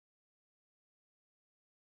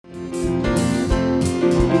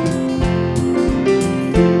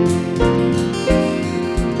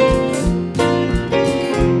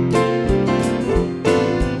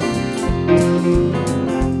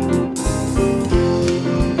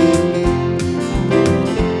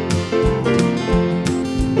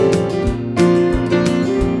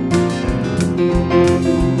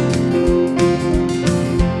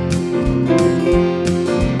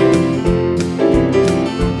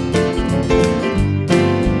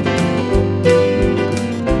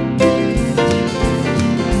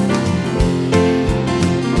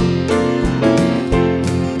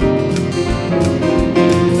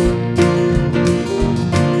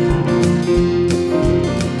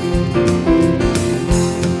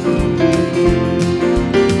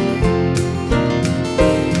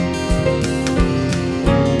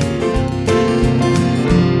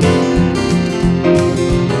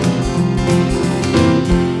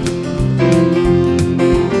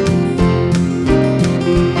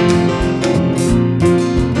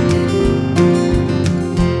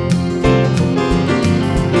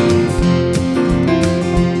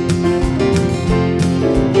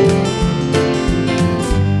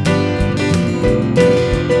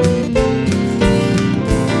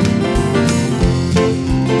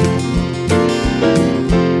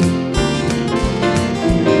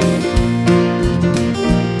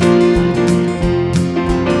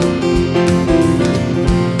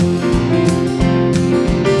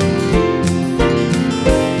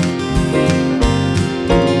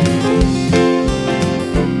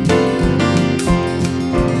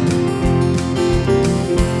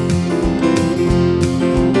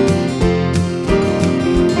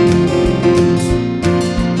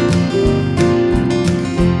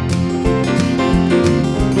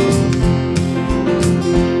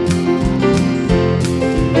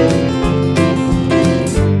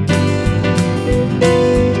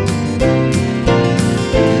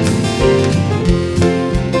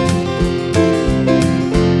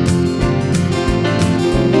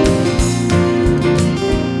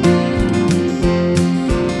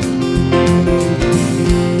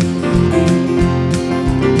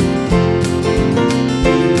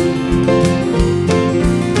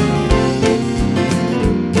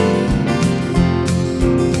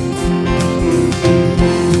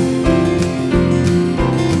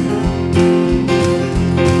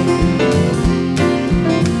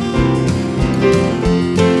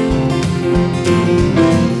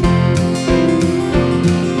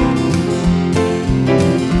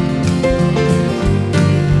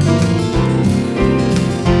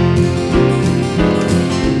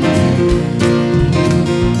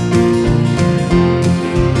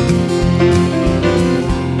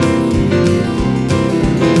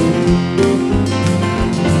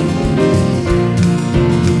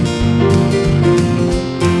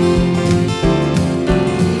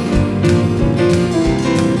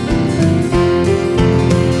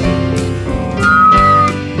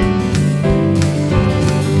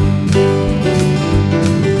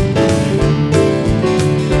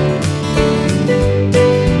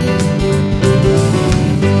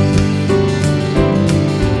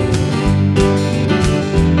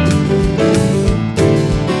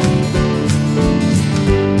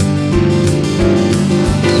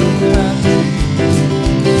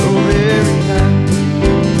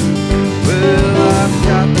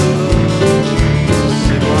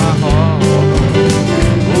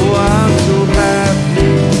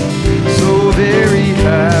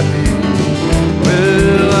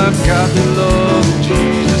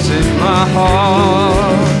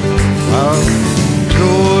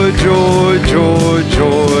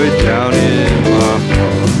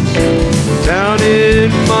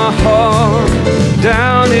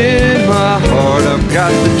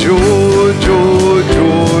got the joy, joy,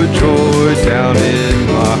 joy, joy down in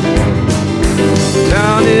my heart.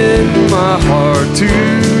 Down in my heart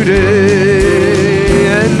today.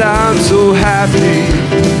 And I'm so happy,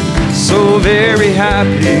 so very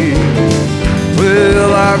happy.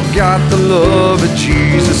 Well, I've got the love of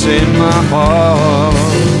Jesus in my heart.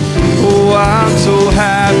 Oh, I'm so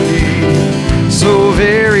happy, so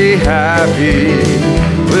very happy.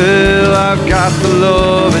 Well, I've got the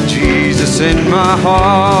love of Jesus in my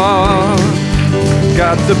heart.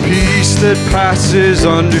 Got the peace that passes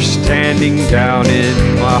understanding down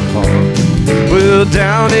in my heart. Well,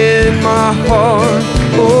 down in my heart,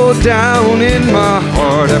 oh, down in my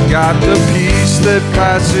heart, I've got the peace that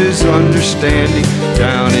passes understanding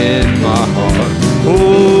down in my heart.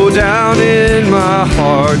 Oh, down in my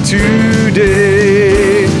heart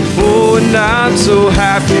today. Oh, and I'm so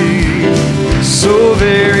happy, so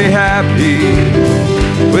very happy.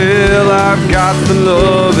 Well, I've got the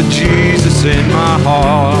love of Jesus in my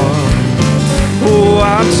heart. Oh,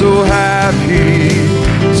 I'm so happy,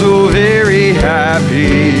 so very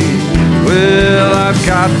happy. Well, I've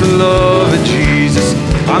got the love of Jesus.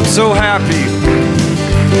 I'm so happy,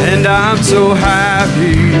 and I'm so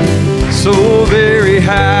happy, so very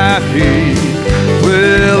happy.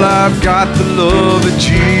 Well, I've got the love of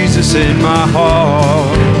Jesus in my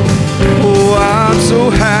heart. Oh, I'm so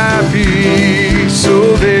happy,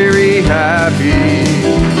 so very happy.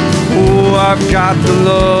 Oh, I've got the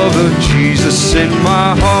love of Jesus in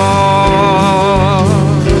my heart.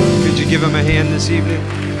 Could you give him a hand this evening?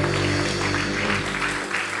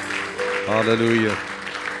 Hallelujah.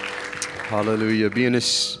 Hallelujah. Being a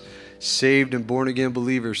saved and born again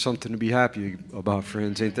believer is something to be happy about,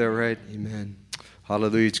 friends. Ain't that right? Amen.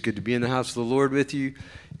 Hallelujah. It's good to be in the house of the Lord with you.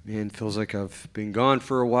 Man, it feels like I've been gone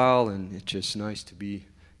for a while, and it's just nice to be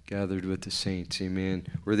gathered with the saints. Amen.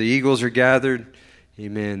 Where the eagles are gathered,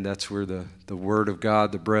 amen, that's where the word of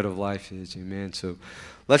God, the bread of life is. Amen. So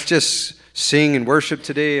let's just sing and worship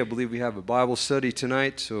today. I believe we have a Bible study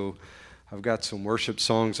tonight, so I've got some worship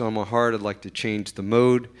songs on my heart. I'd like to change the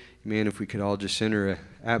mode. Amen. If we could all just enter an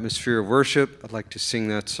atmosphere of worship, I'd like to sing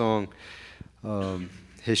that song.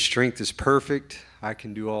 His strength is perfect. I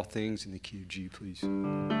can do all things in the key of G, please.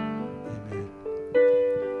 Amen.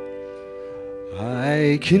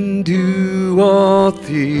 I can do all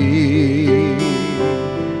things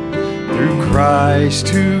through Christ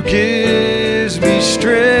who gives me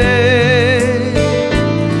strength.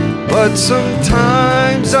 But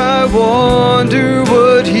sometimes I wonder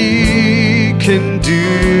what he can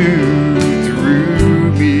do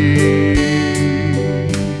through me.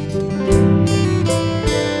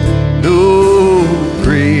 No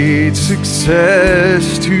great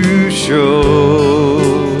success to show,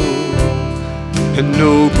 and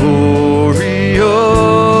no glory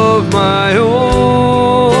of my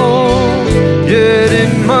own. Yet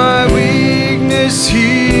in my weakness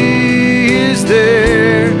he is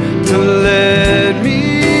there to let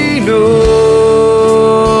me know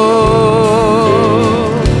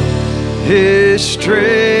his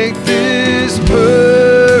strength is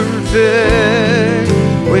perfect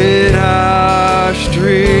when our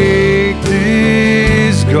strength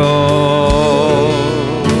is gone.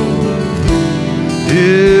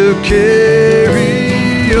 He'll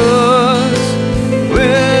carry us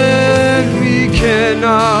when we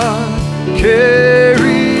cannot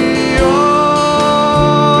carry on.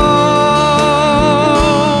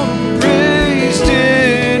 Raised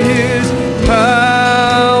in his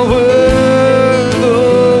power,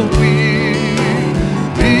 though we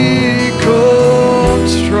become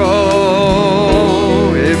strong.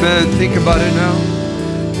 Amen. Think about it now.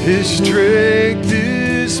 His strength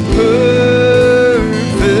is perfect.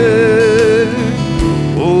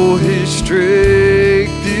 Oh, his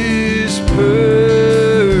strength is perfect.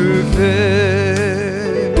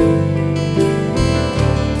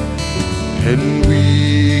 And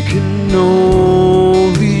we can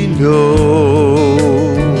only know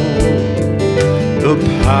the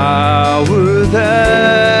power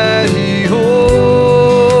that he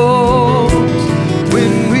holds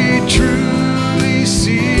when we truly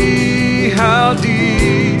see how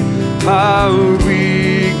deep our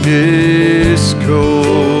weakness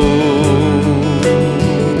goes.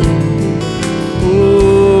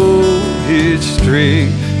 Oh, his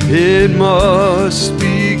strength, it must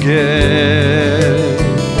begin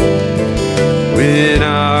when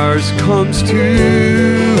ours comes to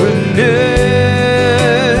an end.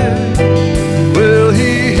 Well,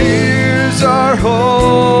 he hears our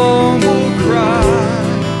humble cry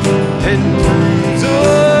and comes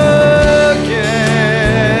again.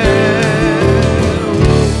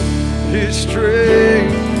 His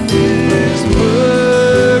strength is perfect.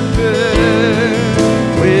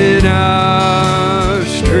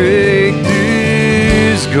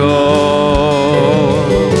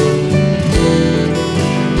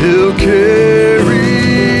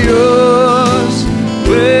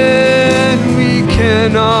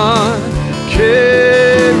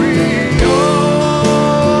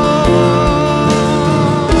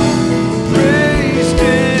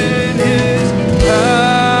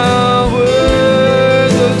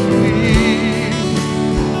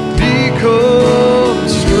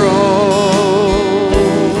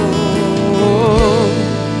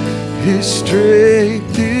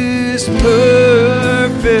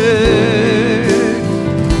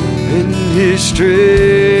 His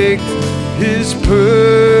strength is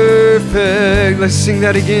perfect. Let's sing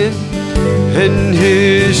that again. And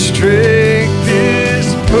His strength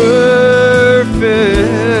is perfect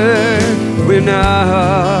when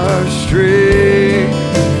our strength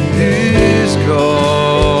is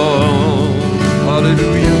gone.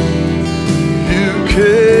 Hallelujah. You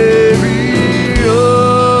carry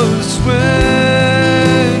us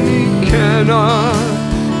when He cannot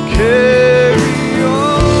carry on.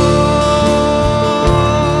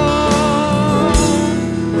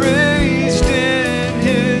 Raised in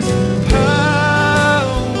His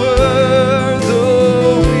power,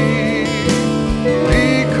 though we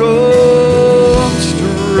become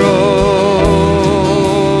strong.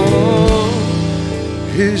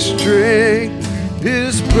 His strength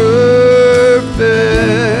is perfect.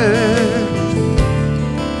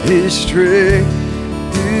 His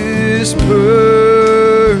strength is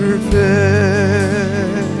perfect.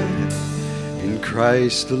 In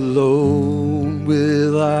Christ alone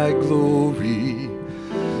will I glory,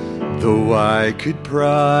 though I could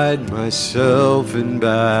pride myself in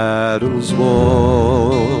battles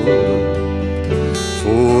won.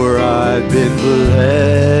 For I've been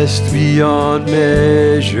blessed beyond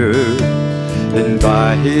measure, and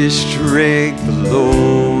by His strength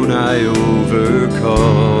alone I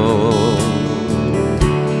overcome.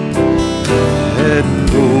 And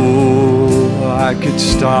oh, I could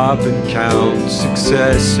stop and count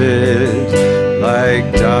successes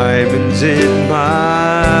like diamonds in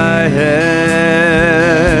my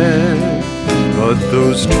hand, but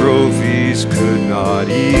those trophies could not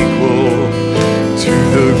equal to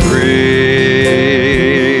the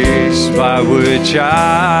grace by which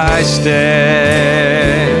I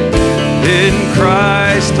stand. In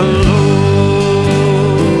Christ alone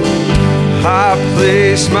I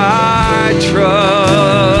place my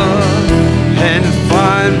trust and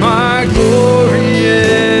find my glory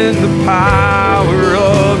in the power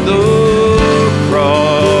of the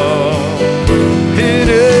cross. In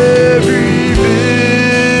every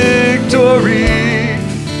victory,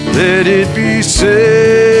 let it be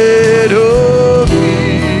said of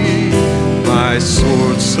me, my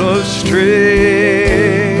source of strength,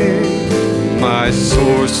 my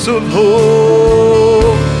source of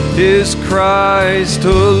hope is Christ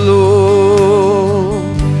alone.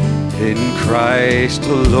 In Christ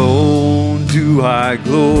alone do I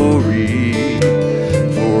glory,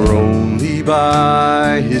 for only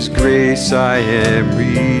by His grace I am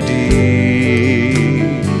redeemed.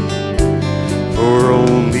 For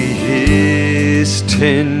only His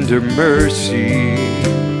tender mercy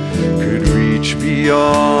could reach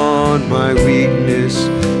beyond my weakness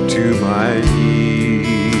to my need.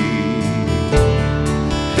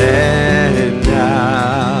 And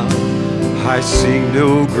now I sing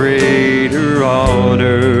no greater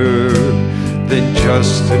honor than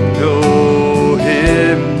just to know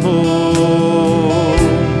Him more,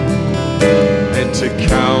 and to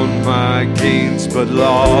count my gains but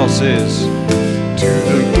losses to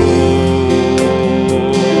the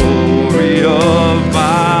glory of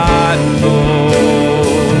my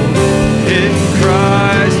Lord. In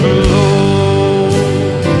Christ alone,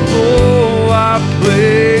 oh, I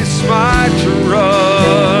place my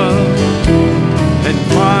trust and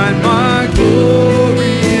find my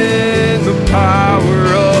glory in the power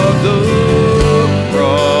of the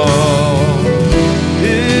cross.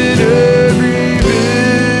 In every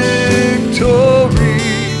victory,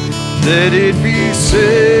 let it be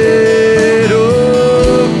said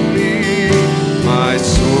of me, my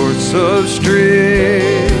source of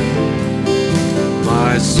strength,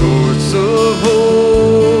 my source of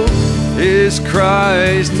hope is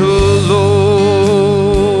Christ alone.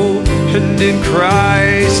 And in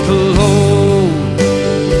Christ alone,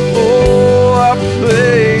 oh, I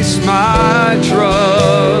place my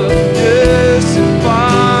trust, yes, and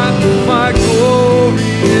find my glory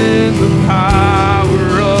in the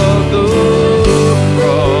power of the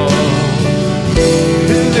cross.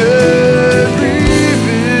 In every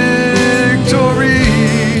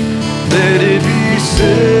victory, let it be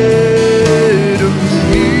said of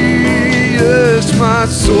me, yes, my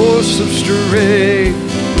source of strength,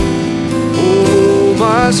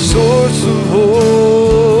 my source of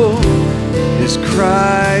hope is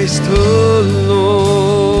Christ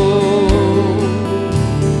alone.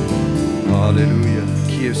 Hallelujah.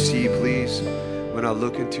 Key of C, please. When I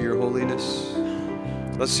look into your holiness.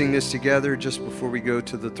 Let's sing this together just before we go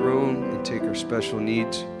to the throne and take our special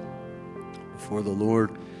needs before the Lord.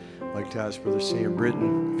 I'd like to ask Brother Sam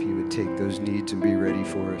Britton if he would take those needs and be ready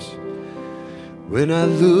for us. When I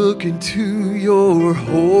look into your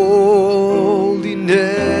holiness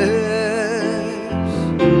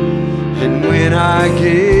and when I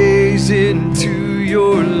gaze into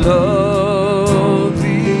your loveliness,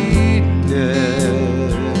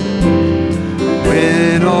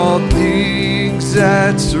 when all things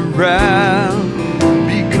that surround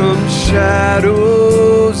become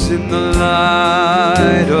shadows in the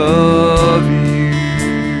light of you.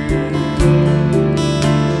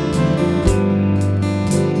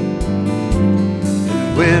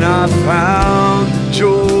 When I found the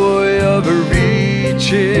joy of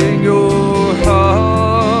reaching your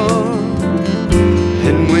heart,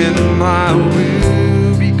 and when my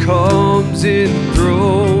will becomes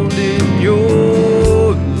enthroned in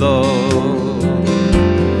your love,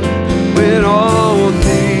 and when all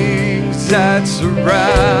things that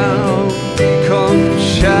surround become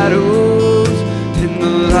shadows in the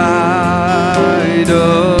light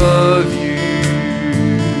of you.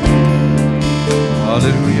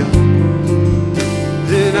 Hallelujah.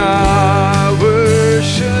 Then I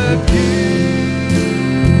worship you.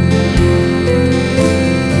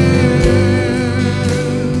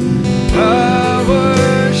 I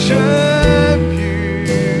worship you.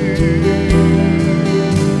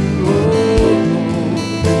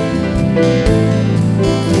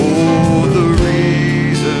 Oh, the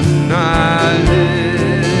reason I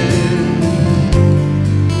live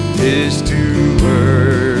is to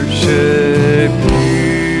worship you.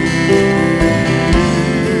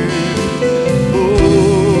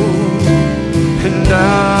 And I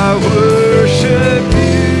worship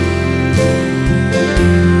you.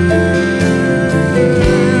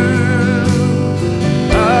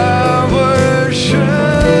 I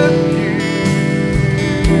worship you.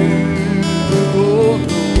 Oh,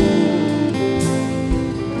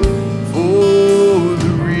 for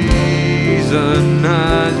the reason I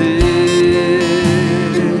live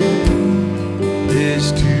is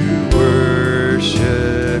to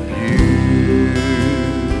worship you.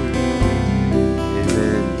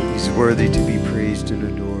 Worthy to be praised and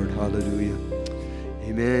adored. Hallelujah.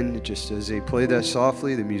 Amen. Just as they play that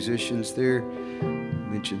softly, the musicians there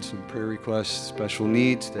mentioned some prayer requests, special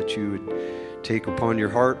needs that you would take upon your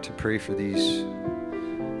heart to pray for these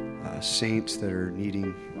saints that are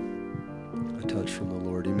needing a touch from the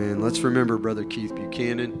Lord. Amen. Let's remember Brother Keith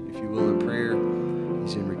Buchanan, if you will, in prayer.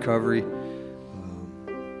 He's in recovery.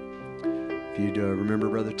 If you'd remember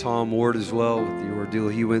Brother Tom Ward as well, with the ordeal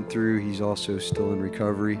he went through, he's also still in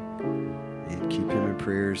recovery. And keep him in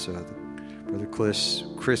prayers. Brother Chris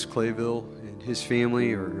Clayville and his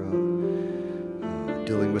family are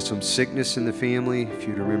dealing with some sickness in the family. If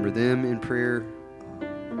you'd remember them in prayer.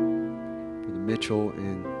 Brother Mitchell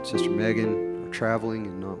and Sister Megan are traveling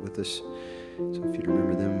and not with us. So if you'd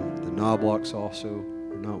remember them. The Knoblocks also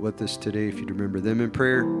are not with us today. If you'd remember them in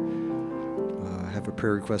prayer. I have a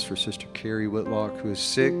prayer request for Sister Carrie Whitlock, who is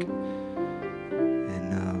sick.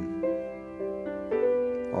 And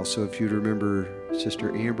also, if you'd remember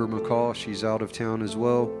Sister Amber McCall, she's out of town as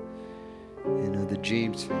well. And the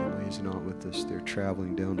James family is not with us. They're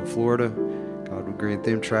traveling down to Florida. God would grant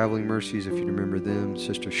them traveling mercies if you remember them.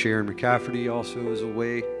 Sister Sharon McCafferty also is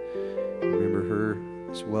away. Remember her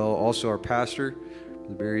as well. Also, our pastor,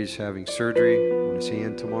 Brother Barry, is having surgery on his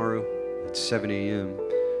hand tomorrow at 7 a.m.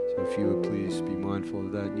 So if you would please be mindful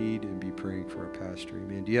of that need and be praying for our pastor.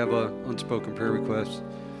 Amen. Do you have an unspoken prayer request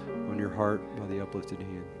on your heart by the uplifted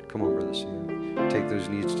hand? Come on, Brother Sam. Take those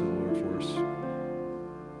needs to the Lord for us.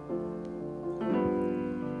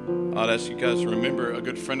 I'd ask you guys to remember a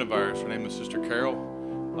good friend of ours. Her name is Sister Carol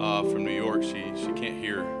from New York. She can't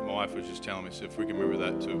hear. My wife was just telling me, so if we can remember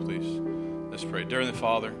that too, please. Let's pray. Dear Heavenly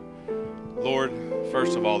Father, Lord,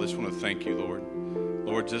 first of all, I just want to thank you, Lord.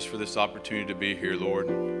 Lord, just for this opportunity to be here, Lord.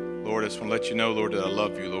 Lord, I just want to let you know, Lord, that I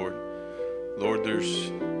love you, Lord. Lord,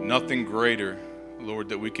 there's nothing greater, Lord,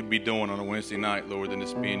 that we could be doing on a Wednesday night, Lord, than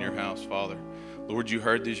just be in your house, Father. Lord, you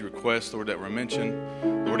heard these requests, Lord, that were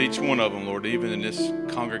mentioned. Lord, each one of them, Lord, even in this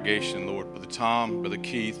congregation, Lord, Brother Tom, Brother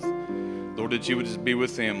Keith, Lord, that you would just be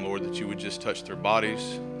with them, Lord, that you would just touch their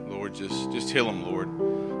bodies. Lord, just heal them, Lord.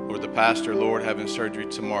 Lord, the pastor, Lord, having surgery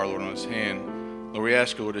tomorrow, Lord, on his hand. Lord, we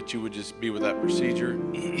ask, Lord, that you would just be with that procedure.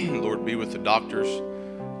 Lord, be with the doctors,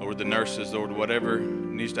 Lord, the nurses, Lord, whatever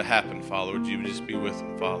needs to happen, Father, Lord, you would just be with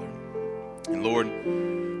them, Father. And Lord,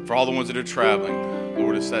 for all the ones that are traveling,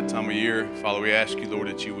 Lord, it's that time of year. Father, we ask you, Lord,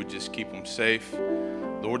 that you would just keep them safe.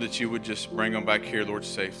 Lord, that you would just bring them back here, Lord,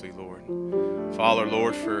 safely, Lord. Father,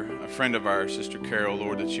 Lord, for a friend of ours, Sister Carol,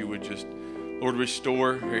 Lord, that you would just, Lord,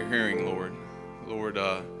 restore her hearing, Lord. Lord,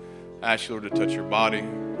 I ask you, Lord, to touch her body.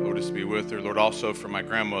 Lord, just be with her. Lord, also for my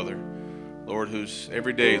grandmother, Lord, who's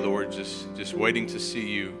every day, Lord, just waiting to see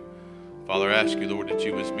you. Father, I ask you, Lord, that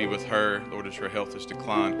you would be with her. Lord, as her health has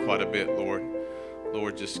declined quite a bit, Lord.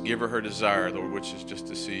 Lord, just give her desire, Lord, which is just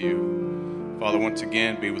to see you. Father, once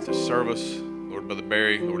again, be with the service. Lord, Brother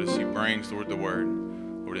Barry, Lord, as he brings, Lord, the word.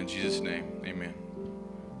 Lord, in Jesus' name, amen.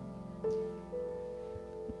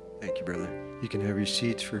 Thank you, brother. You can have your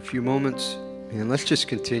seats for a few moments. And let's just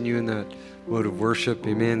continue in that mode of worship,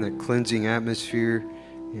 amen, that cleansing atmosphere.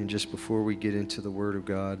 And just before we get into the Word of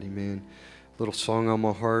God, amen, a little song on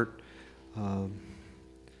my heart,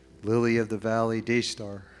 Lily of the Valley,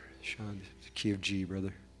 Daystar, Sean, the key of G,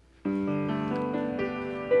 brother.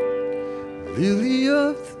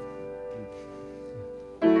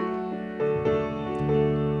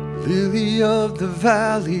 Lily of the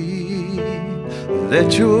valley,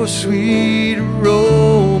 let your sweet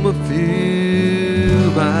aroma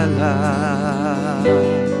fill my life.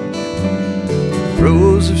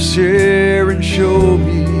 Rose of Sharon, show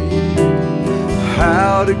me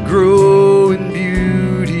how to grow in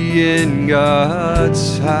beauty in God's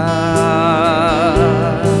sight.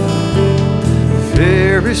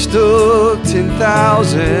 Fairest of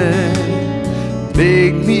 10,000,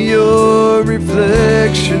 make me a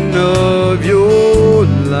reflection of your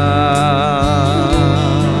light.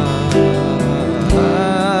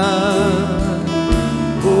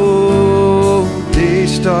 Oh,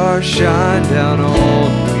 daystar, shine down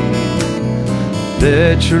on me.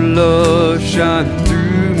 Let your love shine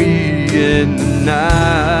through me in the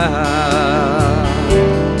night.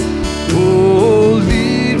 Oh,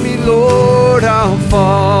 lead me, Lord, I'll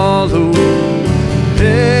follow.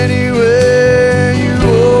 Anywhere you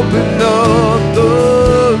open up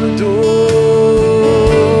the door,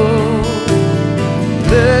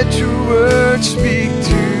 let your word speak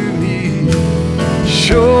to me.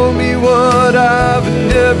 Show me what I've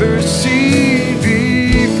never seen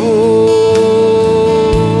before.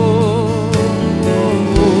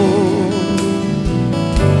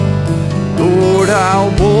 Lord, I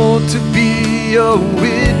want to be a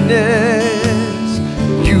witness.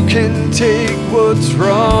 You can take what's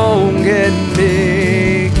wrong and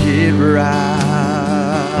make it right.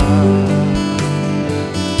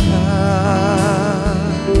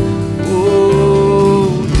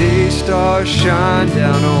 Oh, daystar, shine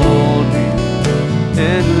down on me,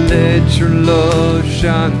 and let your love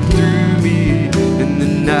shine through me in the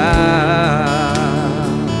night.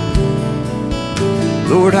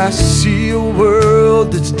 Lord, I see a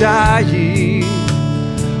world that's dying,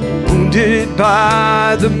 wounded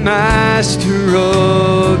by the master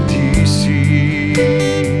of deceit,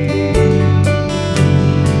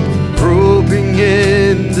 groping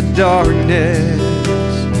in the darkness,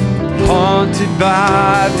 haunted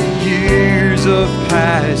by the years of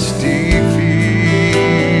past defeat.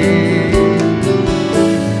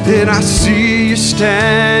 Then I see you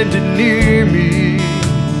standing near me,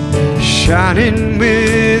 shining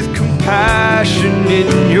with compassion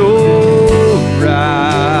in your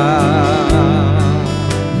eyes.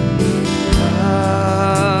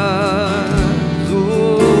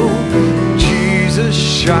 Oh, Jesus,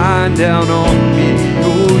 shine down on me.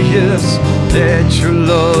 Oh yes, let your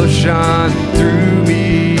love shine through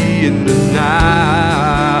me in the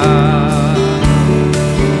night.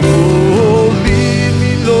 Oh, lead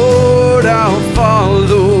me, Lord, I'll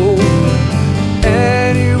follow.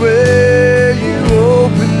 Anywhere you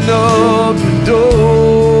open up the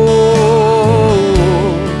door,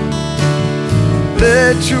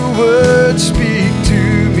 let your word speak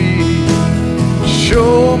to me.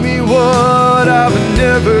 Show me what I've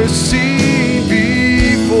never seen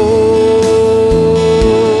before.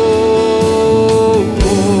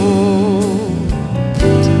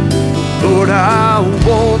 Lord, I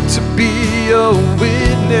want to be a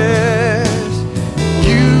witness.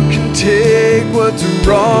 You can take what's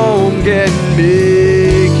wrong and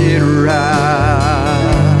make it right.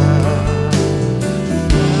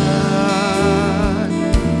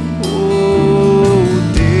 Oh,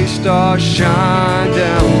 daystar, shine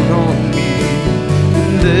down on me,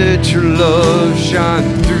 and let your love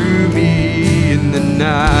shine through me in the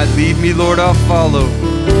night. Lead me, Lord, I'll follow.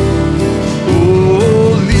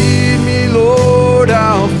 Oh, lead me, Lord,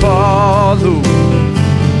 I'll follow.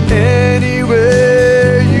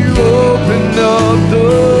 Anywhere you open up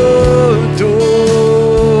the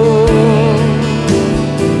door,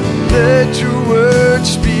 let your word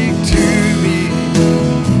speak to me.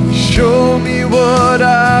 Show me what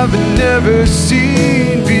I've never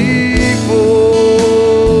seen before.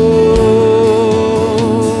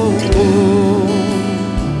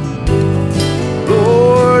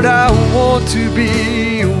 Lord, I want to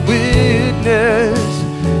be a witness.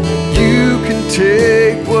 You can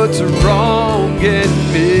take what's wrong and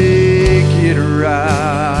make it right.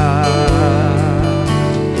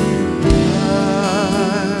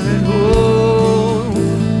 Oh,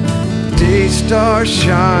 day star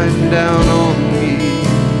shine down on me.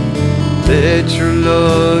 Let your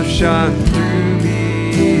love shine through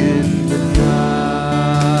me in the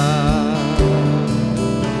night.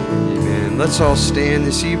 Amen. Let's all stand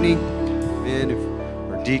this evening. Amen. If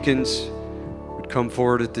our deacons would come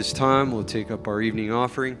forward at this time, we'll take up our evening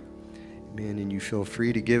offering. Amen. And you feel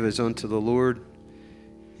free to give as unto the Lord.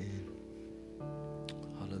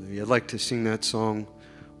 Hallelujah. I'd like to sing that song,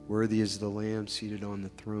 Worthy is the Lamb seated on the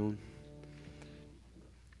throne.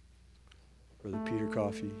 Brother Peter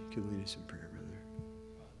Coffey, you can lead us in prayer, brother.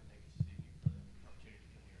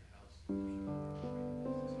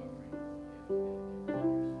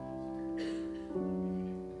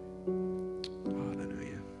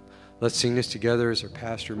 Hallelujah. Let's sing this together as our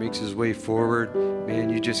pastor makes his way forward.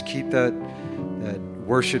 Man, you just keep that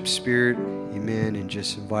worship spirit, amen, and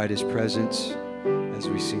just invite his presence as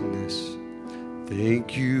we sing this.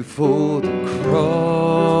 Thank you for the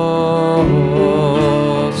cross,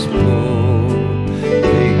 Lord.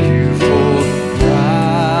 Thank you for the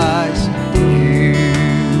price you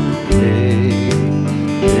paid,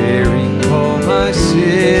 bearing all my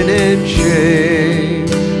sin and shame.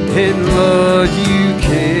 In love you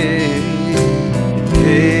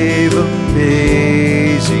gave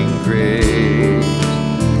amazing grace.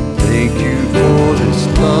 Thank you for this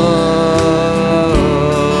love,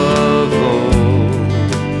 Lord.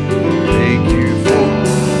 Thank you for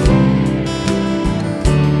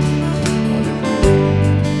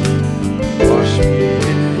wash me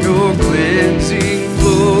in your cleansing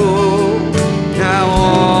flow. Now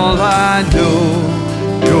all I know,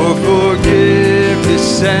 your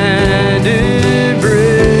forgiveness and embrace.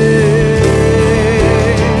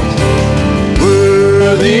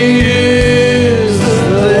 Worthy is the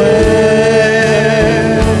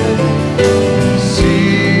Lamb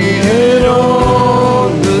seated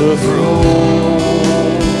on the throne.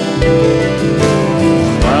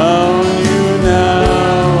 Crown you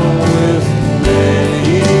now with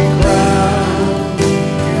many crowns,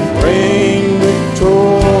 reign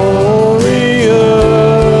victorious.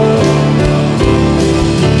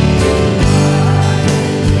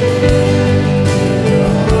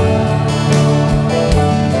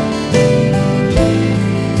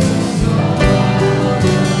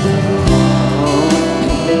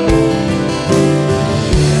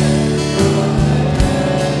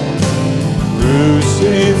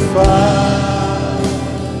 Crucified,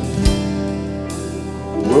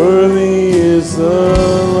 worthy is the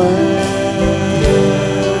Lamb.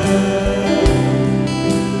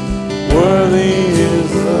 Worthy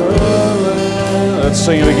is the Lamb. Let's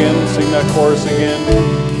sing it again. Sing that chorus again.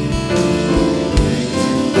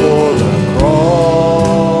 For the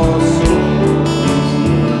cross.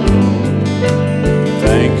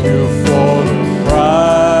 Thank you for the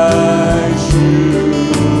price you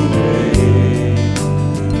paid,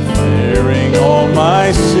 bearing all my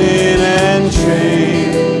sin and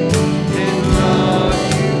shame. In love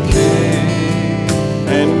you came.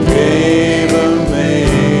 And gave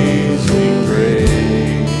amazing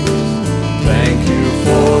grace. Thank you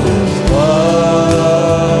for this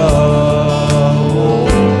love,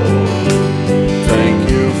 Lord. Thank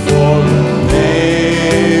you for the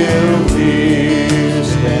nail-pierced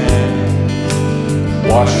hands.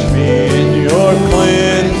 Wash me in your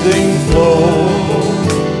cleansing flow.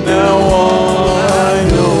 Now all I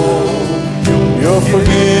know, your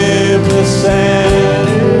forgiveness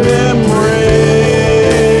and embrace.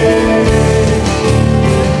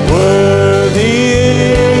 Worthy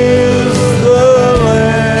is the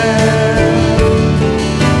Lamb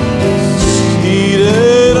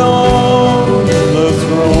seated on the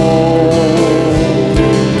throne.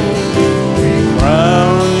 We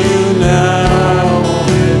crown you now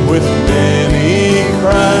with many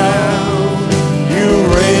crowns. You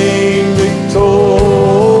reign victorious,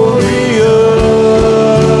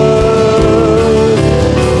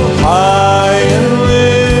 high and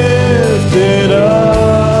lifted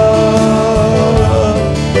up.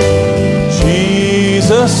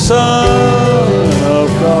 Jesus, Son of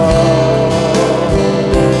God,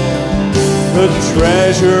 the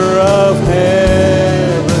treasure of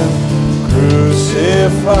heaven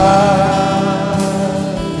crucified.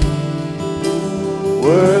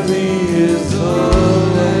 Worthy is the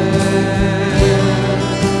Lamb.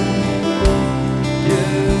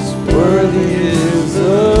 Yes, worthy is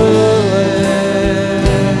the Lamb.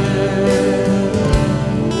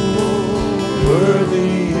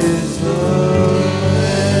 Worthy is the Lamb.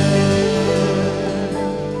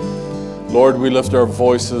 Lord, we lift our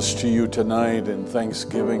voices to you tonight in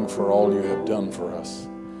thanksgiving for all you have done for us.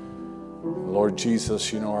 Lord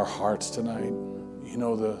Jesus, you know our hearts tonight. You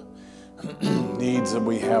know the needs that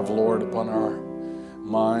we have, Lord, upon our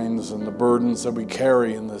minds and the burdens that we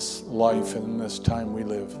carry in this life and in this time we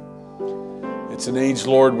live. It's an age,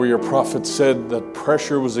 Lord, where your prophet said that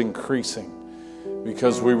pressure was increasing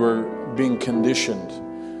because we were being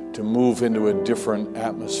conditioned to move into a different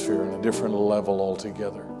atmosphere and a different level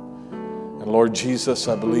altogether. And Lord Jesus,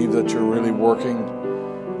 I believe that you're really working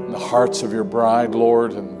in the hearts of your bride,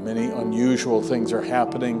 Lord, and many unusual things are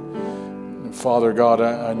happening. And Father God,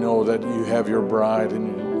 I know that you have your bride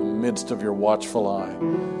in the midst of your watchful eye.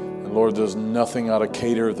 And Lord, there's nothing out of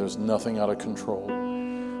cater, there's nothing out of control.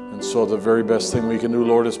 And so the very best thing we can do,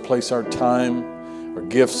 Lord, is place our time, our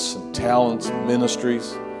gifts and talents,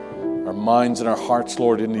 ministries, our minds and our hearts,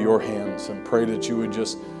 Lord, into your hands, and pray that you would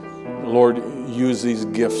just, Lord, use these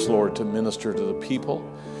gifts, Lord, to minister to the people.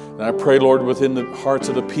 And I pray, Lord, within the hearts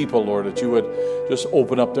of the people, Lord, that you would just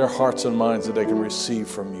open up their hearts and minds that they can receive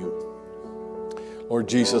from you. Lord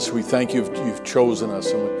Jesus, we thank you you've chosen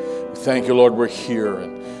us, and we thank you, Lord, we're here.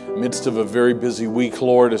 And in the midst of a very busy week,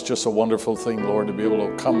 Lord, it's just a wonderful thing, Lord, to be able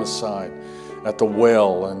to come aside at the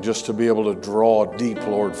well and just to be able to draw deep,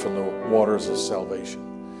 Lord, from the waters of salvation.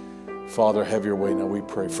 Father, have your way now, we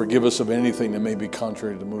pray. Forgive us of anything that may be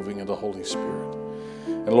contrary to the moving of the Holy Spirit.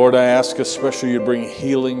 And Lord, I ask especially you bring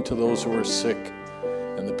healing to those who are sick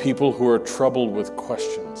and the people who are troubled with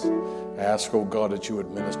questions. I ask, oh God, that you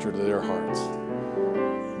would minister to their hearts.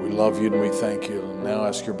 We love you and we thank you. And now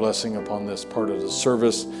ask your blessing upon this part of the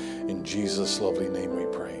service. In Jesus' lovely name we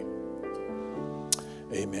pray.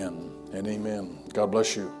 Amen and amen. God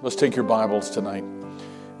bless you. Let's take your Bibles tonight.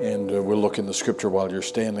 And we'll look in the scripture while you're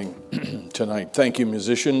standing tonight. Thank you,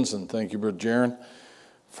 musicians, and thank you, Brother Jaron,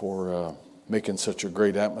 for making such a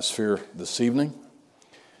great atmosphere this evening.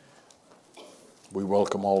 We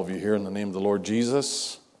welcome all of you here in the name of the Lord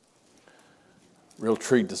Jesus. Real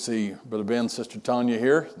treat to see Brother Ben, Sister Tanya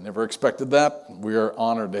here. Never expected that. We are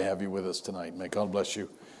honored to have you with us tonight. May God bless you,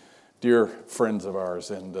 dear friends of ours,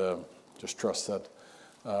 and just trust that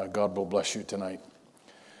God will bless you tonight.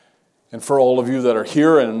 And for all of you that are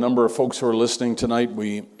here and a number of folks who are listening tonight,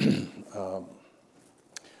 we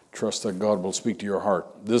trust that God will speak to your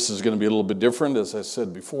heart. This is going to be a little bit different, as I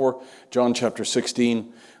said before. John chapter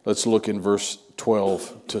 16, let's look in verse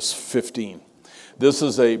 12 to 15. This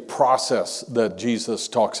is a process that Jesus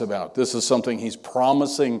talks about. This is something he's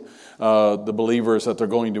promising the believers that they're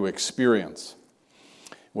going to experience.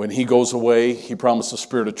 When he goes away, he promised the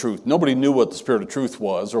Spirit of truth. Nobody knew what the Spirit of truth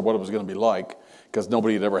was or what it was going to be like, because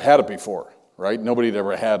nobody had ever had it before, right? Nobody had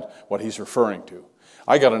ever had what he's referring to.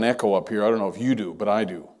 I got an echo up here. I don't know if you do, but I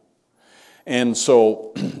do. And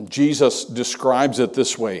so Jesus describes it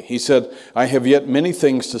this way. He said, I have yet many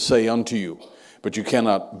things to say unto you, but you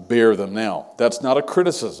cannot bear them now. That's not a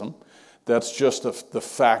criticism. That's just the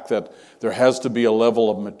fact that there has to be a level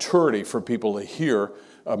of maturity for people to hear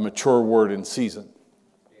a mature word in season.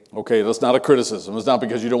 Okay, that's not a criticism. It's not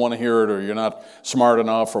because you don't want to hear it or you're not smart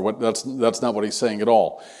enough or what. That's not what he's saying at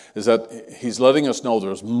all. Is that he's letting us know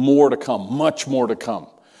there's more to come, much more to come.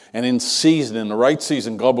 And in season, in the right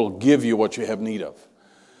season, God will give you what you have need of.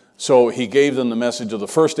 So he gave them the message of the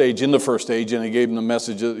first age in the first age, and he gave them the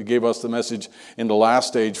message. He gave us the message in the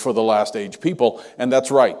last age for the last age people, and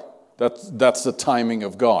that's right. That's the timing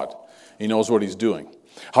of God. He knows what he's doing.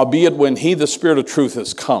 Howbeit, when he, the Spirit of truth,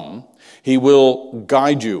 has come, he will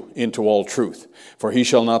guide you into all truth. For he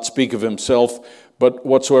shall not speak of himself, but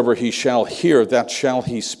whatsoever he shall hear, that shall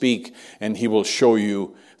he speak, and he will show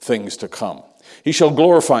you things to come. He shall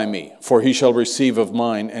glorify me, for he shall receive of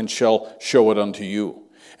mine, and shall show it unto you.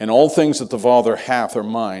 And all things that the Father hath are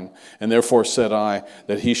mine, and therefore said I,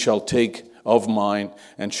 that he shall take of mine,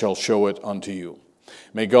 and shall show it unto you.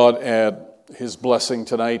 May God add his blessing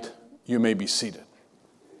tonight. You may be seated.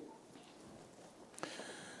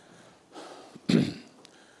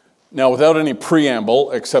 Now, without any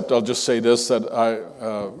preamble, except I'll just say this, that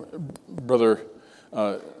Brother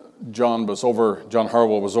John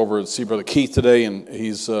Harwell was over to see Brother Keith today, and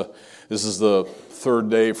this is the third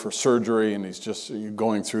day for surgery, and he's just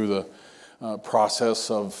going through the process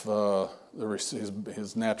of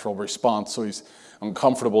his natural response. So he's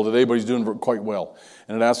uncomfortable today, but he's doing quite well.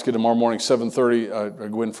 And I'd ask you tomorrow morning, 7:30, I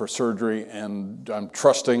go in for surgery, and I'm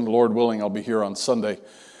trusting, Lord willing, I'll be here on Sunday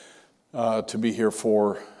to be here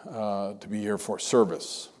for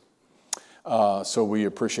service. So we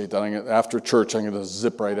appreciate that. After church, I'm going to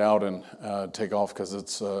zip right out and take off because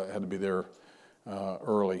it's had to be there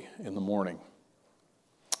early in the morning.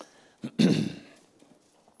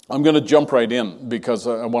 I'm going to jump right in because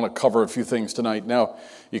I want to cover a few things tonight. Now,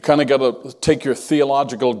 you kind of got to take your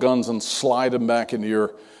theological guns and slide them back into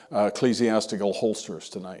your ecclesiastical holsters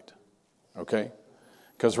tonight, okay?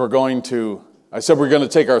 because I said we're going to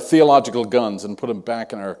take our theological guns and put them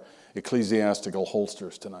back in our ecclesiastical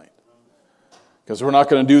holsters tonight. Because we're not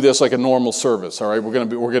going to do this like a normal service, all right? We're going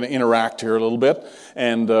to interact here a little bit,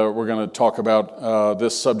 and we're going to talk about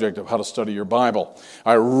this subject of how to study your Bible.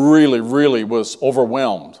 I really, really was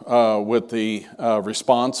overwhelmed with the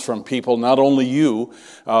response from people, not only you,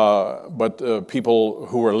 but people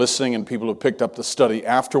who were listening and people who picked up the study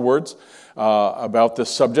afterwards about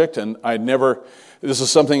this subject. And this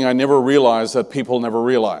is something I never realized that people never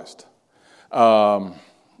realized.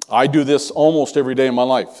 I do this almost every day in my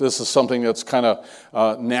life. This is something that's kind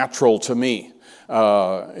of natural to me.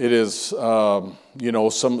 It is, some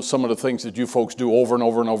of the things that you folks do over and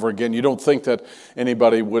over and over again. You don't think that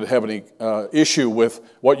anybody would have any issue with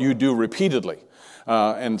what you do repeatedly.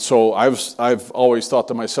 And so I've always thought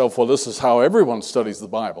to myself, well, this is how everyone studies the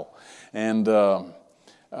Bible. And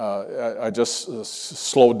I just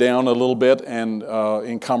slowed down a little bit, and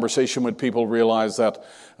in conversation with people realized that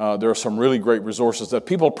there are some really great resources that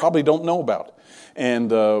people probably don't know about. And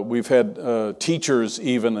we've had teachers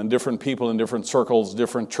even, and different people in different circles,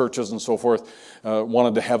 different churches and so forth,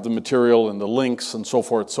 wanted to have the material and the links and so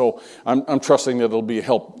forth. So I'm trusting that it'll be a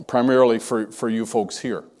help primarily for you folks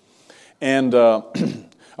here. And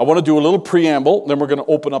I want to do a little preamble, then we're going to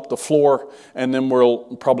open up the floor, and then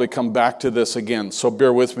we'll probably come back to this again. So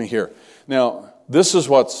bear with me here. Now, this is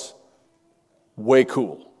what's way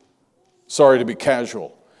cool. Sorry to be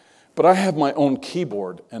casual, but I have my own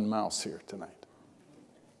keyboard and mouse here tonight.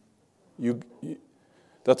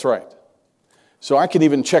 That's right. So I can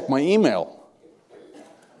even check my email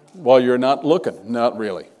while you're not looking. Not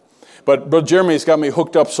really. But Brother Jeremy's got me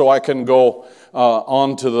hooked up so I can go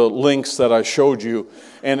onto the links that I showed you.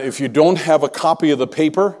 And if you don't have a copy of the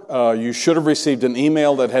paper, you should have received an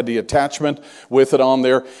email that had the attachment with it on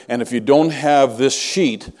there. And if you don't have this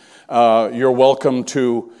sheet, you're welcome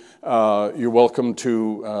to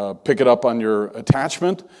pick it up on your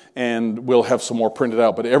attachment, and we'll have some more printed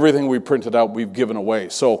out. But everything we printed out, we've given away.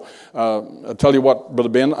 So I'll tell you what, Brother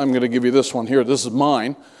Ben, I'm going to give you this one here. This is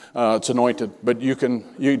mine. It's anointed, but you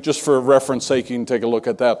just for reference sake, you can take a look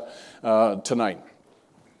at that tonight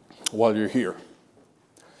while you're here.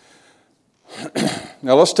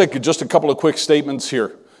 Now let's take just a couple of quick statements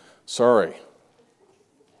here. Sorry.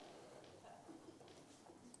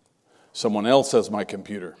 Someone else has my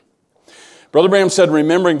computer. Brother Branham said,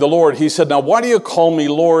 remembering the Lord, he said, now why do you call me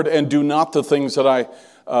Lord and do not the things that I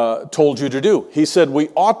told you to do? He said, we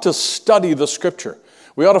ought to study the Scripture.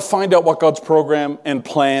 We ought to find out what God's program and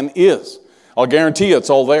plan is. I'll guarantee you it's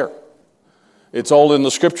all there. It's all in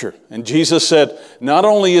the Scripture. And Jesus said, not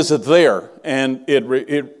only is it there and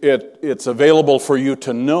it's available for you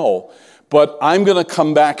to know, but I'm going to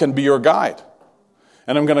come back and be your guide.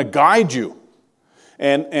 And I'm going to guide you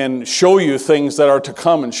and show you things that are to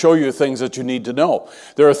come and show you things that you need to know.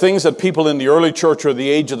 There are things that people in the early church or the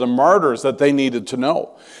age of the martyrs that they needed to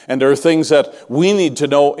know. And there are things that we need to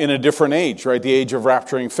know in a different age, right? The age of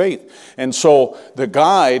rapturing faith. And so the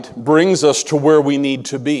guide brings us to where we need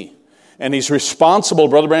to be. And he's responsible,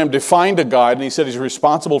 Brother Branham defined a guide, and he said he's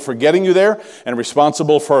responsible for getting you there and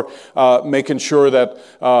responsible for making sure that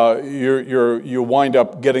you wind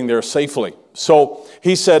up getting there safely. So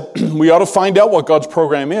he said, we ought to find out what God's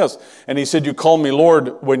program is. And he said, you call me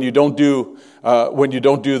Lord when you don't do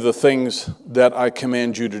the things that I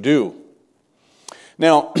command you to do.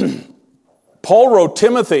 Now, Paul wrote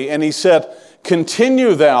Timothy, and he said,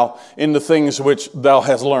 continue thou in the things which thou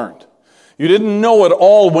hast learned. You didn't know it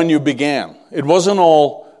all when you began. It wasn't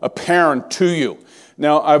all apparent to you.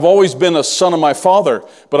 Now, I've always been a son of my father,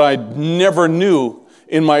 but I never knew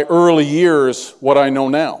in my early years what I know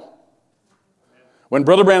now. When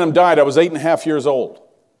Brother Branham died, I was 8.5 years old.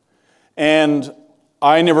 And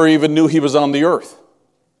I never even knew he was on the earth.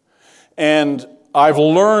 And I've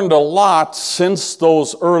learned a lot since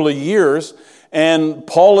those early years. And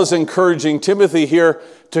Paul is encouraging Timothy here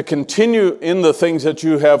to continue in the things that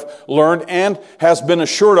you have learned and has been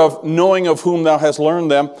assured of, knowing of whom thou hast learned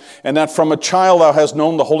them, and that from a child thou hast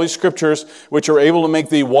known the Holy Scriptures, which are able to make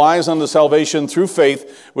thee wise unto salvation through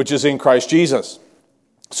faith, which is in Christ Jesus.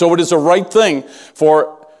 So it is a right thing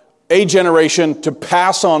for a generation to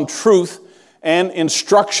pass on truth and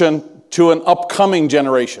instruction to an upcoming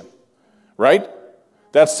generation, right?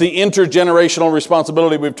 That's the intergenerational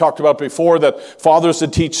responsibility we've talked about before, that fathers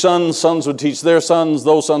would teach sons, sons would teach their sons,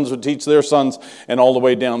 those sons would teach their sons, and all the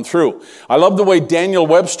way down through. I love the way Daniel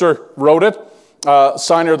Webster wrote it,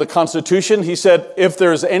 signer of the Constitution. He said, if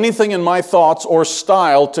there's anything in my thoughts or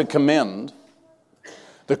style to commend,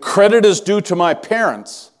 the credit is due to my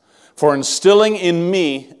parents for instilling in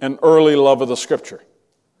me an early love of the Scripture.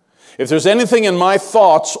 If there's anything in my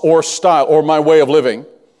thoughts or style or my way of living,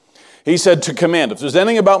 he said to commend. If there's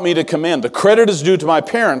anything about me to commend, the credit is due to my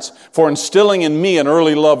parents for instilling in me an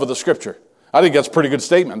early love of the Scripture. I think that's a pretty good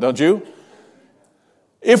statement, don't you?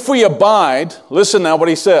 If we abide, listen now what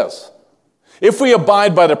he says. If we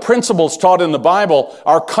abide by the principles taught in the Bible,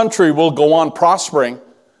 our country will go on prospering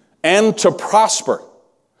and to prosper.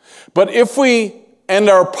 But if we and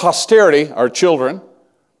our posterity, our children,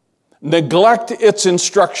 neglect its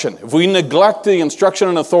instruction, if we neglect the instruction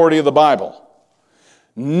and authority of the Bible,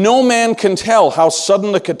 no man can tell how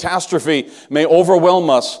sudden the catastrophe may overwhelm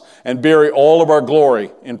us and bury all of our glory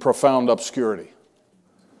in profound obscurity.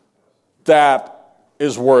 That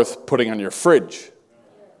is worth putting on your fridge.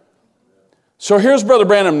 So here's Brother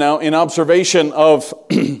Branham now in observation of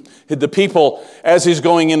the people as he's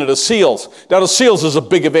going into the seals. Now the seals is a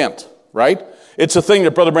big event, right? It's a thing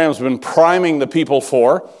that Brother Branham's been priming the people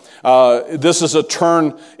for. This is a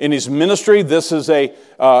turn in his ministry. This is a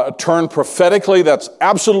turn prophetically that's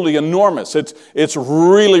absolutely enormous. It's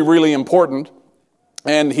really, really important.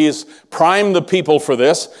 And he's primed the people for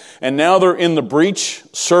this. And now they're in the breach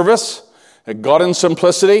service, God in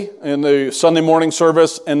simplicity in the Sunday morning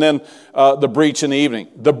service, and then the breach in the evening.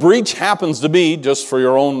 The breach happens to be, just for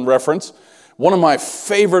your own reference, one of my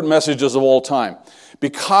favorite messages of all time.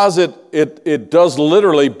 Because it does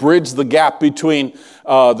literally bridge the gap between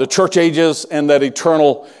the church ages and that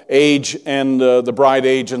eternal age and the bride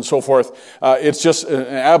age and so forth. It's just an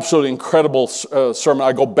absolutely incredible sermon.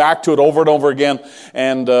 I go back to it over and over again,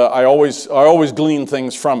 and I always glean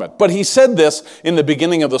things from it. But he said this in the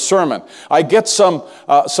beginning of the sermon. I get some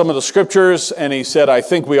of the scriptures, and he said, I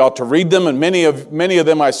think we ought to read them, and many of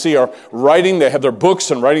them I see are writing. They have their books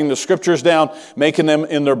and writing the scriptures down, making them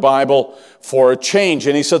in their Bible for a change.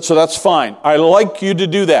 And he said, so that's fine. I like you to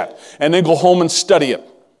do that. And then go home and study it.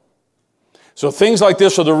 So things like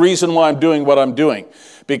this are the reason why I'm doing what I'm doing.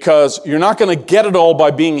 Because you're not going to get it all by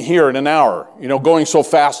being here in an hour. Going so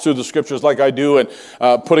fast through the scriptures like I do and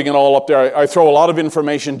putting it all up there. I throw a lot of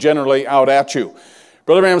information generally out at you.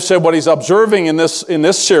 Brother Branham said what he's observing in this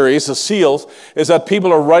series, the seals, is that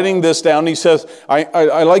people are writing this down. He says,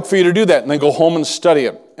 I like for you to do that. And then go home and study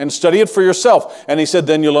it. And study it for yourself. And he said,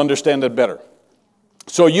 then you'll understand it better.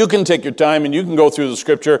 So you can take your time and you can go through the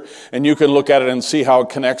scripture and you can look at it and see how it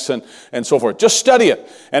connects and so forth. Just study it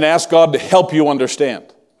and ask God to help you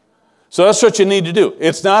understand. So that's what you need to do.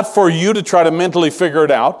 It's not for you to try to mentally figure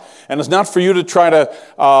it out, and it's not for you to try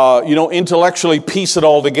to, intellectually piece it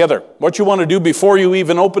all together. What you want to do before you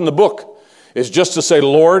even open the book is just to say,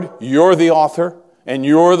 Lord, you're the author and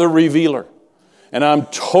you're the revealer. And I'm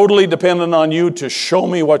totally dependent on you to show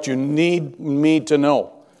me what you need me to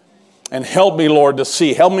know. And help me, Lord, to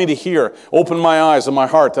see. Help me to hear. Open my eyes and my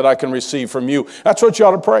heart that I can receive from you. That's what you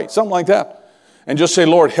ought to pray. Something like that. And just say,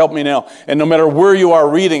 Lord, help me now. And no matter where you are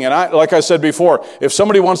reading, and like I said before, if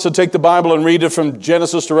somebody wants to take the Bible and read it from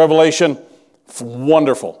Genesis to Revelation,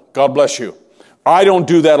 wonderful. God bless you. I don't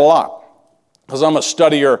do that a lot because I'm a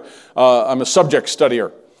studier. I'm a subject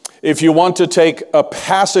studier. If you want to take a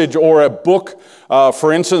passage or a book,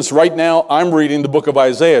 for instance, right now I'm reading the book of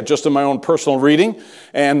Isaiah, just in my own personal reading,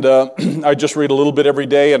 and I just read a little bit every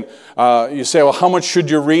day. And you say, well, how much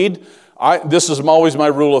should you read? This is always my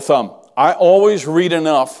rule of thumb. I always read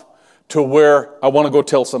enough to where I want to go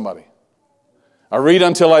tell somebody. I read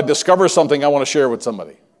until I discover something I want to share with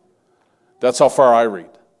somebody. That's how far I read.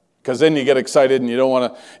 Because then you get excited and you don't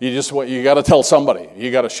want to, you got to tell somebody.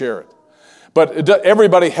 You got to share it. But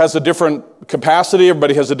everybody has a different capacity.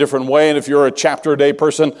 Everybody has a different way. And if you're a chapter a day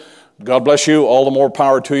person, God bless you. All the more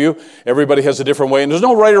power to you. Everybody has a different way. And there's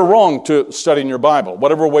no right or wrong to studying your Bible.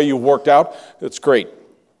 Whatever way you've worked out, it's great.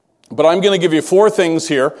 But I'm going to give you 4 things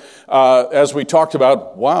here as we talked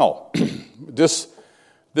about. Wow, this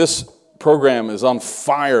program is on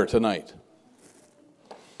fire tonight.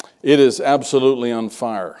 It is absolutely on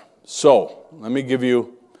fire. So let me give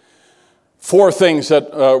you 4 things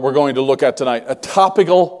that we're going to look at tonight. A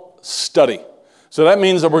topical study. So that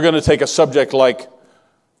means that we're going to take a subject like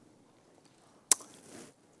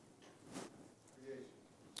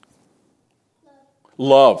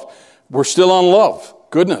love. We're still on love.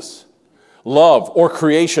 Goodness. Love or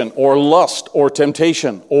creation or lust or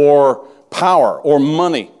temptation or power or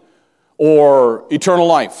money or eternal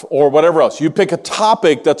life or whatever else. You pick a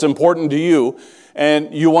topic that's important to you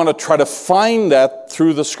and you want to try to find that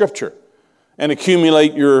through the scripture and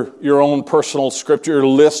accumulate your own personal scripture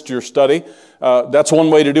list, your study. That's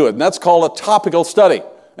one way to do it. And that's called a topical study.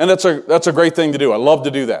 And that's a great thing to do. I love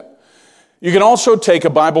to do that. You can also take a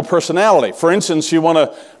Bible personality. For instance, you want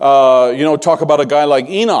to, talk about a guy like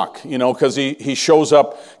Enoch, because he shows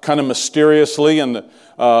up kind of mysteriously in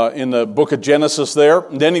the book of Genesis there.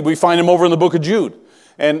 And then we find him over in the book of Jude.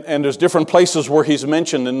 And there's different places where he's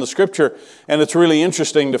mentioned in the Scripture. And it's really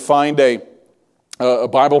interesting to find a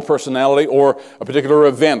Bible personality or a particular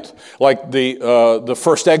event, like the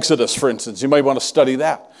first Exodus, for instance. You might want to study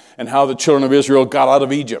that and how the children of Israel got out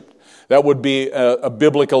of Egypt. That would be a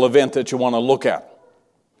biblical event that you want to look at.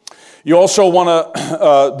 You also want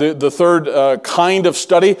to, the third kind of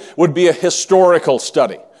study would be a historical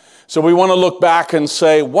study. So we want to look back and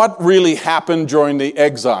say, what really happened during the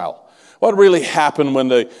exile? What really happened when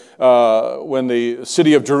the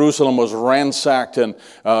city of Jerusalem was ransacked and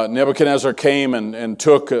Nebuchadnezzar came and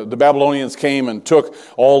took, the Babylonians came and took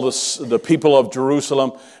all the people of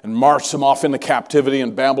Jerusalem and marched them off into captivity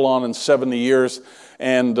in Babylon in 70 years.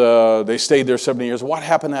 And they stayed there 70 years. What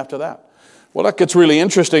happened after that? Well, that gets really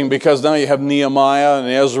interesting because now you have Nehemiah and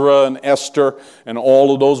Ezra and Esther, and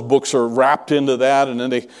all of those books are wrapped into that. And then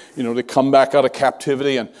they come back out of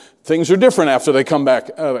captivity, and things are different after they come back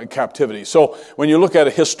out of captivity. So when you look at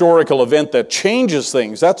a historical event that changes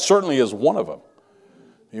things, that certainly is one of them.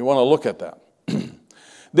 You want to look at that.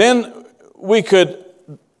 Then we could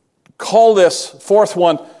call this fourth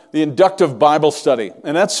one the inductive Bible study,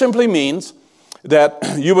 and that simply means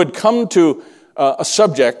that you would come to a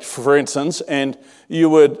subject, for instance, and you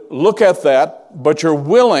would look at that, but you're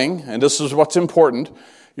willing, and this is what's important,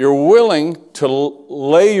 you're willing to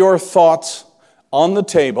lay your thoughts on the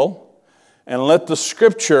table and let the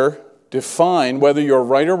Scripture define whether you're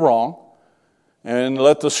right or wrong, and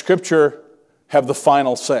let the Scripture have the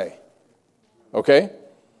final say. Okay?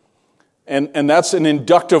 And that's an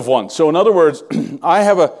inductive one. So in other words, I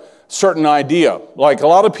have a certain idea. Like a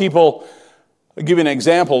lot of people, I'll give you an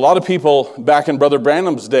example. A lot of people back in Brother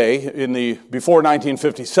Branham's day, before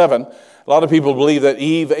 1957, a lot of people believe that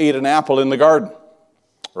Eve ate an apple in the garden,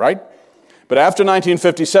 right? But after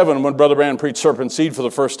 1957, when Brother Branham preached serpent seed for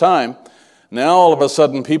the first time, now all of a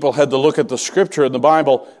sudden people had to look at the Scripture in the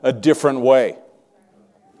Bible a different way.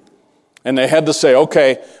 And they had to say,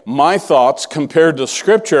 okay, my thoughts compared to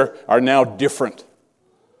Scripture are now different.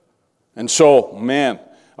 And so, man,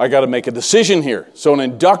 I got to make a decision here. So an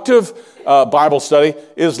inductive Bible study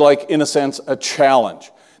is like, in a sense, a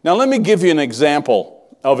challenge. Now, let me give you an example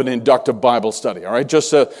of an inductive Bible study, all right?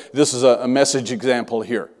 This is a message example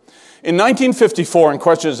here. In 1954, in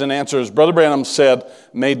Questions and Answers, Brother Branham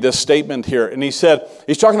made this statement here, and he's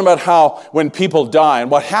talking about how when people die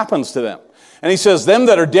and what happens to them. And he says, them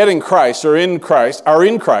that are dead in Christ are in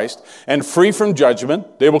Christ, and free from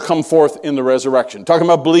judgment, they will come forth in the resurrection. Talking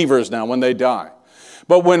about believers now when they die.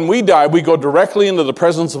 But when we die, we go directly into the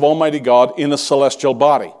presence of Almighty God in a celestial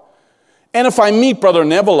body. And if I meet Brother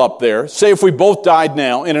Neville up there, say if we both died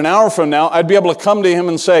now, in an hour from now, I'd be able to come to him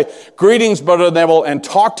and say, greetings, Brother Neville, and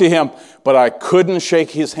talk to him, but I couldn't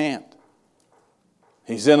shake his hand.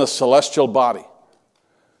 He's in a celestial body.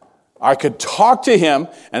 I could talk to him,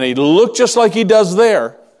 and he'd look just like he does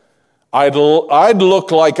there. I'd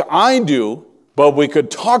look like I do, but we could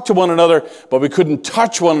talk to one another, but we couldn't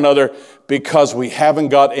touch one another because we haven't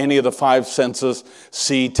got any of the five senses,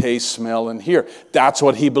 see, taste, smell, and hear. That's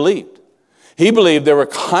what he believed. He believed they were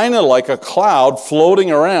kind of like a cloud floating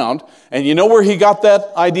around, and you know where he got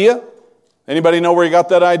that idea? Anybody know where he got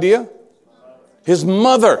that idea? His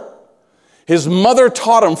mother. His mother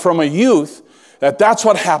taught him from a youth that's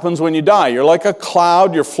what happens when you die. You're like a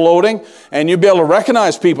cloud, you're floating, and you'll be able to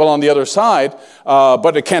recognize people on the other side,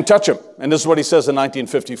 but it can't touch them. And this is what he says in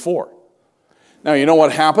 1954. Now, you know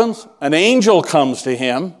what happens? An angel comes to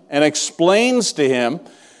him and explains to him,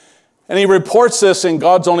 and he reports this in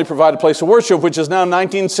God's Only Provided Place of Worship, which is now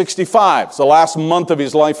 1965. It's the last month of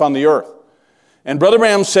his life on the earth. And Brother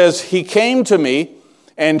Branham says, he came to me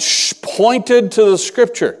and pointed to the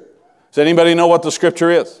Scripture. Does anybody know what the Scripture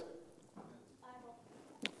is?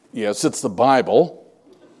 Yes, it's the Bible.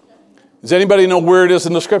 Does anybody know where it is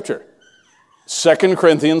in the Scripture? 2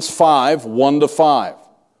 Corinthians 5, 1-5.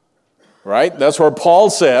 Right? That's where Paul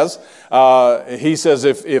says, he says,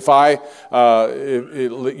 if I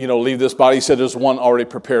leave this body, he said, there's one already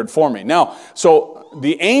prepared for me. Now, so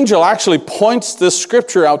the angel actually points this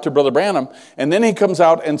Scripture out to Brother Branham, and then he comes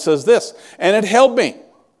out and says this, and it helped me.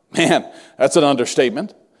 Man, that's an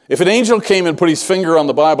understatement. If an angel came and put his finger on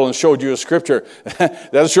the Bible and showed you a Scripture,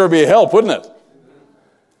 that'd sure be a help, wouldn't it?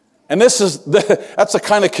 And that's the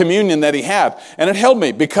kind of communion that he had. And it helped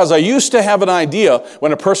me because I used to have an idea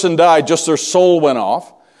when a person died, just their soul went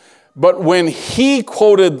off. But when he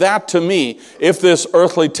quoted that to me, if this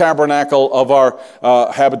earthly tabernacle of our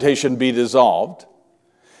habitation be dissolved,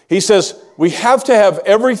 He says, we have to have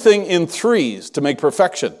everything in threes to make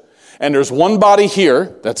perfection. And there's one body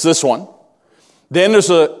here, that's this one. Then there's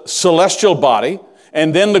a celestial body,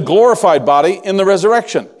 and then the glorified body in the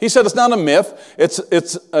resurrection. He said it's not a myth, it's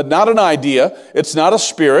not an idea, it's not a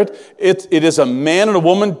spirit, it is a man and a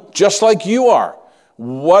woman just like you are.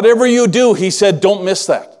 Whatever you do, he said, don't miss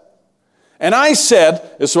that. And I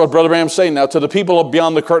said, this is what Brother Branham's saying now to the people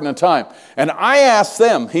beyond the curtain of time. And I asked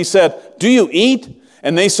them, he said, do you eat?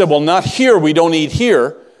 And they said, well, not here, we don't eat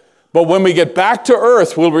here. But when we get back to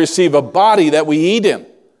earth, we'll receive a body that we eat in.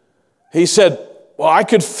 He said, well, I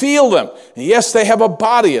could feel them. And yes, they have a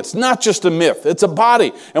body. It's not just a myth. It's a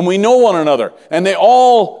body. And we know one another. And they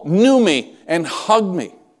all knew me and hugged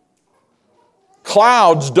me.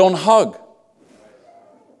 Clouds don't hug.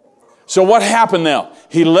 So what happened now?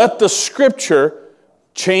 He let the Scripture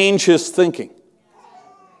change his thinking.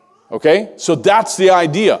 Okay? So that's the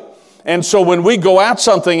idea. And so when we go at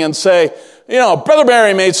something and say, you know, Brother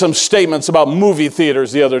Barry made some statements about movie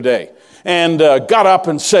theaters the other day and got up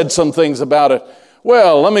and said some things about it.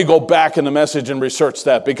 Well, let me go back in the message and research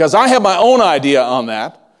that because I have my own idea on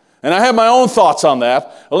that and I have my own thoughts on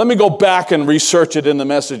that. Well, let me go back and research it in the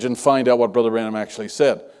message and find out what Brother Branham actually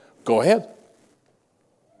said. Go ahead.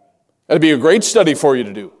 That'd be a great study for you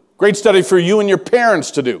to do. Great study for you and your parents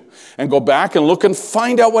to do. And go back and look and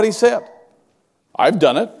find out what he said. I've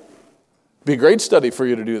done it. It'd be a great study for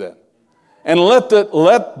you to do that. And let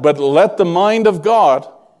the mind of God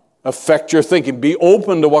affect your thinking. Be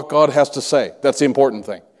open to what God has to say. That's the important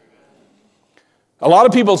thing. A lot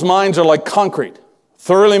of people's minds are like concrete,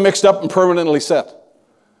 thoroughly mixed up and permanently set.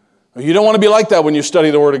 You don't want to be like that when you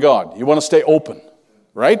study the Word of God. You want to stay open,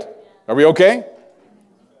 right? Are we okay?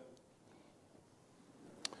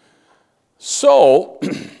 So,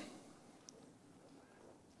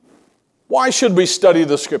 why should we study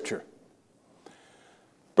the Scripture?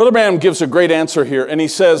 Brother Branham gives a great answer here, and he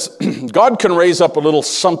says, God can raise up a little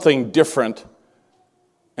something different,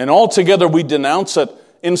 and altogether we denounce it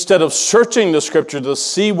instead of searching the Scripture to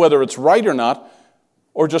see whether it's right or not,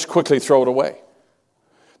 or just quickly throw it away.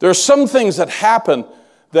 There are some things that happen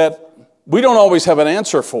that we don't always have an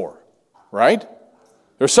answer for, right?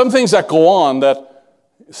 There are some things that go on that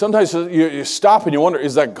sometimes you stop and you wonder,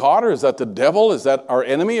 is that God or is that the devil? Is that our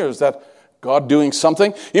enemy or is that God doing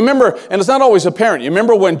something? You remember, and it's not always apparent. You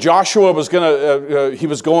remember when Joshua was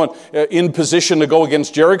going in position to go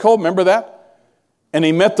against Jericho? Remember that? And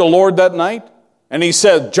he met the Lord that night. And he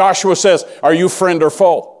said, Joshua says, are you friend or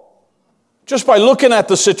foe? Just by looking at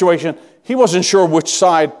the situation, he wasn't sure which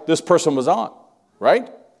side this person was on, right?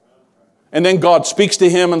 And then God speaks to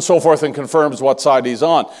him and so forth and confirms what side he's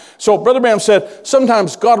on. So Brother Branham said,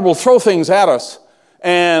 sometimes God will throw things at us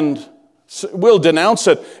and we'll denounce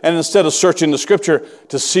it, and instead of searching the Scripture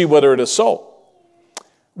to see whether it is so.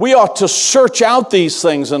 We ought to search out these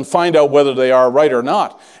things and find out whether they are right or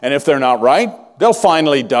not. And if they're not right, they'll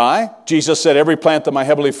finally die. Jesus said, every plant that my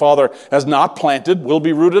Heavenly Father has not planted will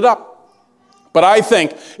be rooted up. But I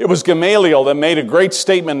think it was Gamaliel that made a great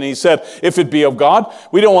statement, and he said, if it be of God,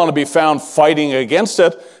 we don't want to be found fighting against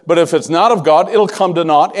it, but if it's not of God, it'll come to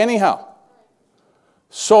naught anyhow.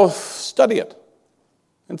 So study it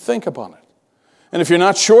and think upon it. And if you're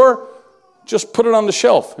not sure, just put it on the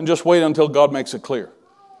shelf and just wait until God makes it clear.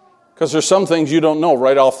 Because there's some things you don't know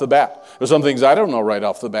right off the bat. There's some things I don't know right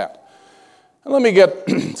off the bat. And let me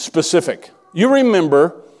get specific. You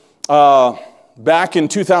remember back in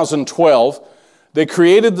 2012, they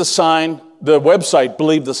created the website,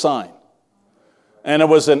 Believe the Sign. And it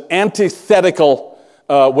was an antithetical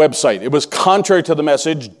website. It was contrary to the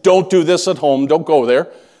message, don't do this at home, don't go there.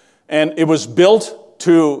 And it was built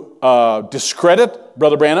to discredit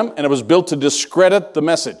Brother Branham, and it was built to discredit the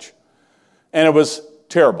message. And it was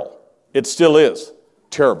terrible. It still is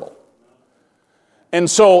terrible. And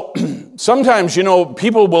so sometimes,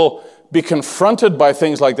 people will be confronted by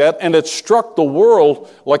things like that, and it struck the world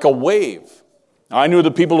like a wave. I knew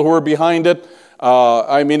the people who were behind it.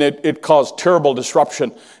 It caused terrible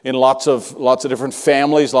disruption in lots of different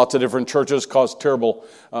families, lots of different churches, caused terrible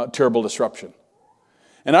disruption.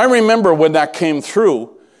 And I remember when that came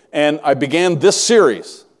through, and I began this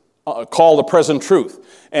series called The Present Truth.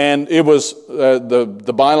 And it was,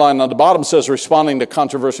 the byline on the bottom says, responding to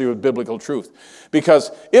controversy with biblical truth.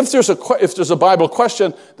 Because if there's a Bible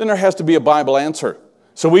question, then there has to be a Bible answer.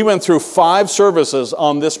 So we went through 5 services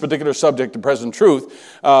on this particular subject, The Present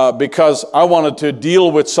Truth, because I wanted to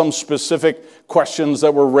deal with some specific questions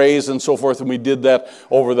that were raised and so forth, and we did that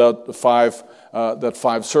over that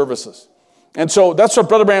 5 services. And so that's what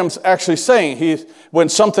Brother Branham's actually saying. When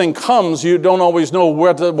something comes, you don't always know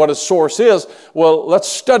what its source is. Well, let's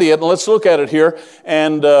study it and let's look at it here.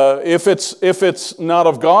 And if it's not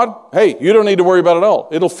of God, hey, you don't need to worry about it at all.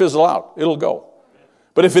 It'll fizzle out. It'll go.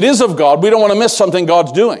 But if it is of God, we don't want to miss something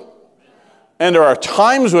God's doing. And there are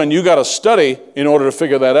times when you got to study in order to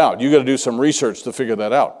figure that out. You got to do some research to figure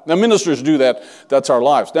that out. Now, ministers do that. That's our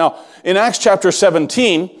lives. Now, in Acts chapter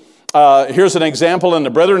 17, here's an example. And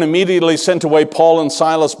the brethren immediately sent away Paul and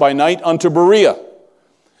Silas by night unto Berea.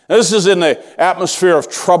 Now, this is in the atmosphere of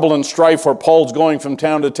trouble and strife where Paul's going from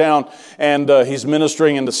town to town, and he's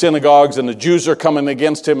ministering in the synagogues, and the Jews are coming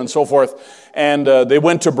against him and so forth. And they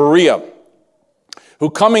went to Berea, who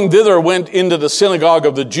coming thither went into the synagogue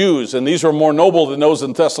of the Jews. And these were more noble than those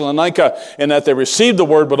in Thessalonica, in that they received the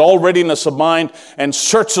word, but all readiness of mind, and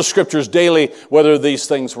searched the scriptures daily whether these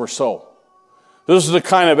things were so. This is the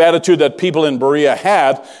kind of attitude that people in Berea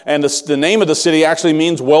had, and the name of the city actually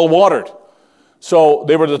means well-watered. So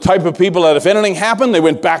they were the type of people that if anything happened, they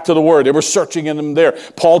went back to the Word. They were searching in them there.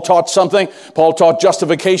 Paul taught something. Paul taught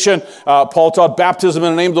justification. Paul taught baptism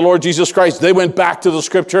in the name of the Lord Jesus Christ. They went back to the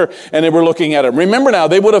Scripture, and they were looking at it. Remember now,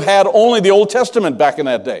 they would have had only the Old Testament back in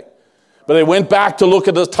that day. But they went back to look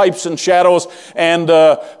at the types and shadows, and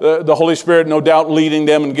the Holy Spirit, no doubt, leading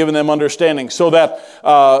them and giving them understanding. So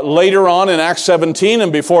that later on in Acts 17,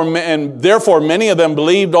 and therefore many of them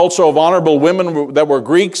believed also of honorable women that were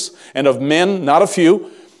Greeks, and of men, not a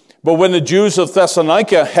few. But when the Jews of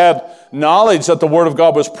Thessalonica had knowledge that the word of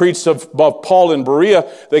God was preached of Paul in Berea,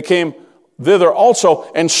 they came thither also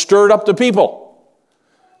and stirred up the people.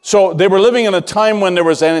 So they were living in a time when there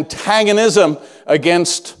was an antagonism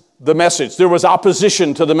against the message. There was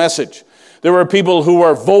opposition to the message. There were people who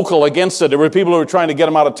were vocal against it. There were people who were trying to get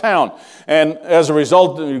them out of town. And as a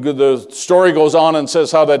result, the story goes on and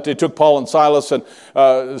says how that they took Paul and Silas and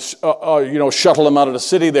shuttled them out of the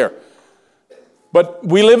city there. But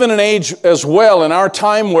we live in an age as well in our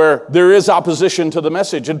time where there is opposition to the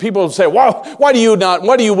message. And people say, well, why do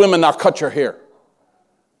you women not cut your hair?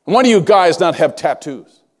 And why do you guys not have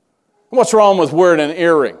tattoos? And what's wrong with wearing an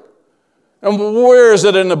earring? And where is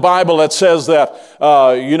it in the Bible that says that,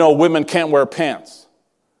 women can't wear pants?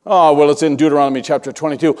 Oh, well, it's in Deuteronomy chapter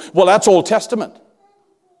 22. Well, that's Old Testament.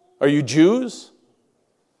 Are you Jews?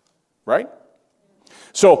 Right?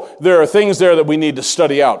 So there are things there that we need to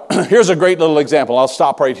study out. Here's a great little example. I'll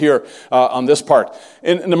stop right here on this part.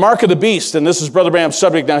 In the Mark of the Beast, and this is Brother Branham's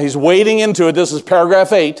subject now, he's wading into it. This is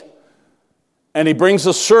paragraph 8. And he brings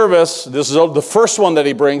a service. This is the first one that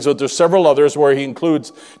he brings, but there's several others where he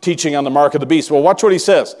includes teaching on the mark of the beast. Well, watch what he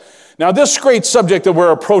says. Now, this great subject that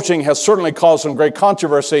we're approaching has certainly caused some great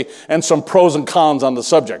controversy and some pros and cons on the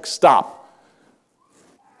subject. Stop.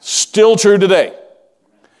 Still true today.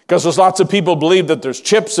 Because there's lots of people believe that there's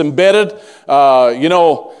chips embedded.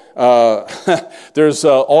 There's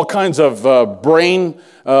all kinds of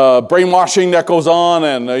brainwashing that goes on,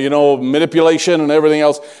 and manipulation and everything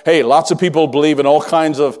else. Hey, lots of people believe in all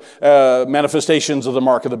kinds of manifestations of the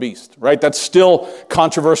mark of the beast, right? That's still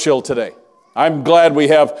controversial today. I'm glad we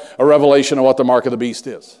have a revelation of what the mark of the beast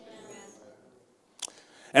is.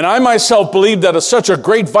 And I myself believe that is such a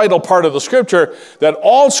great vital part of the Scripture that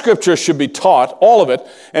all Scripture should be taught, all of it,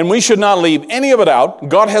 and we should not leave any of it out.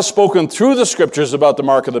 God has spoken through the Scriptures about the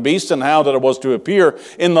mark of the beast and how that it was to appear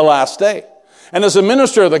in the last day. And as a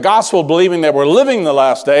minister of the gospel, believing that we're living the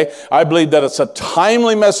last day, I believe that it's a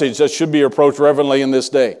timely message that should be approached reverently in this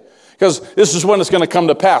day. Because this is when it's going to come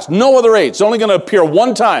to pass. No other age. It's only going to appear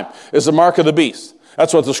one time is the mark of the beast.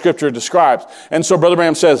 That's what the Scripture describes. And so Brother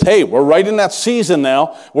Branham says, hey, we're right in that season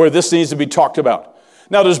now where this needs to be talked about.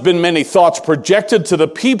 Now, there's been many thoughts projected to the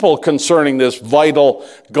people concerning this vital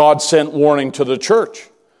God-sent warning to the church.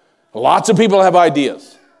 Lots of people have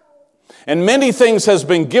ideas. And many things has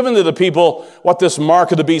been given to the people what this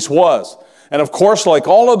mark of the beast was. And of course, like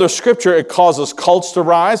all other Scripture, it causes cults to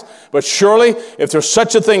rise. But surely, if there's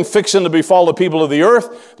such a thing fixing to befall the people of the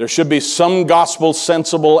earth, there should be some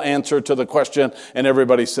gospel-sensible answer to the question. And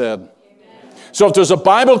everybody said. Amen. So if there's a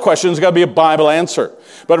Bible question, there's got to be a Bible answer.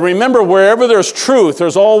 But remember, wherever there's truth,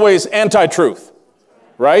 there's always anti-truth.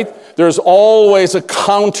 Right? There's always a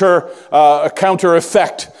counter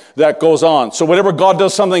effect that goes on. So whenever God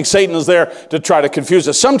does something, Satan is there to try to confuse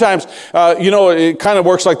us. Sometimes, it kind of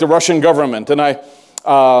works like the Russian government, and I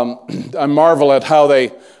marvel at how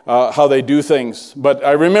they do things. But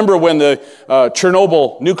I remember when the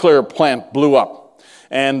Chernobyl nuclear plant blew up,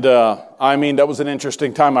 and that was an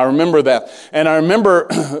interesting time. I remember that, and I remember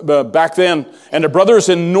back then, and the brothers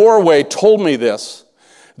in Norway told me this,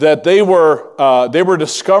 that they were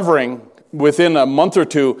discovering within a month or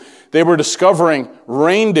two, they were discovering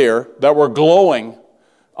reindeer that were glowing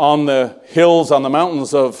on the hills, on the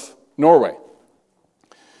mountains of Norway.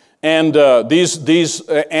 And these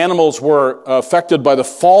animals were affected by the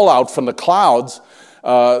fallout from the clouds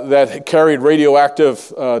that carried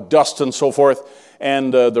radioactive dust and so forth.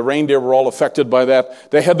 And the reindeer were all affected by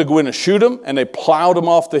that. They had to go in and shoot them, and they plowed them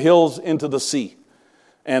off the hills into the sea.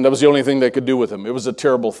 And that was the only thing they could do with them. It was a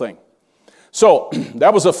terrible thing. So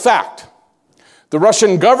that was a fact. The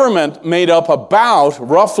Russian government made up about,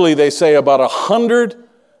 roughly they say, about 100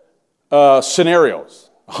 scenarios,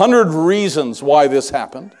 100 reasons why this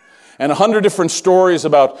happened, and 100 different stories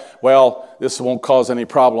about, well, this won't cause any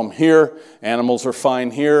problem here, animals are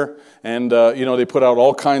fine here, and they put out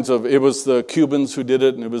all kinds of, it was the Cubans who did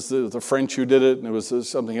it, and it was the French who did it, and it was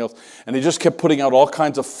something else, and they just kept putting out all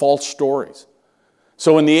kinds of false stories.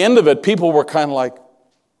 So in the end of it, people were kind of like,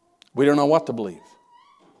 we don't know what to believe.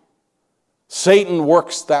 Satan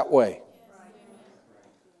works that way.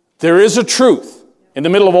 There is a truth. In the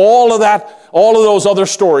middle of all of that, all of those other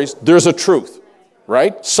stories, there's a truth,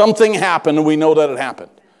 right? Something happened and we know that it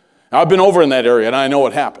happened. Now, I've been over in that area and I know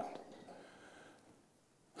it happened.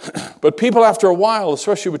 But people after a while,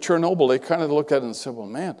 especially with Chernobyl, they kind of looked at it and said, well,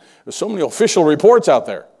 man, there's so many official reports out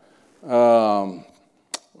there.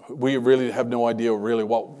 We really have no idea really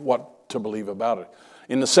what to believe about it.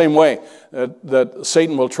 In the same way that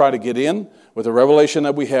Satan will try to get in with the revelation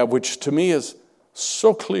that we have, which to me is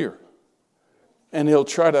so clear. And he'll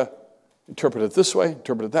try to interpret it this way,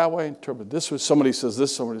 interpret it that way, interpret it this way. Somebody says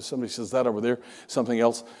this, somebody says that over there, something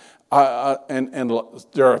else. And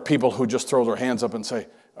there are people who just throw their hands up and say,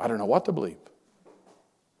 I don't know what to believe.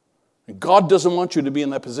 And God doesn't want you to be in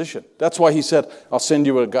that position. That's why he said, I'll send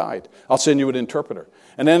you a guide. I'll send you an interpreter.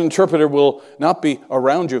 And that interpreter will not be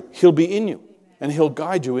around you. He'll be in you. And he'll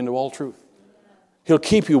guide you into all truth. He'll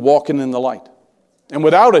keep you walking in the light. And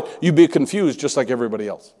without it, you'd be confused just like everybody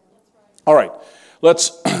else. All right.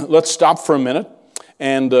 Let's stop for a minute.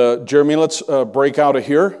 And Jeremy, let's break out of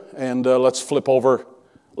here. And let's flip over.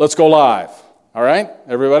 Let's go live. All right,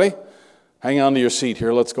 everybody? Hang on to your seat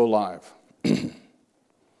here. Let's go live. And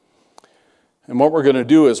what we're going to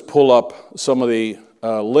do is pull up some of the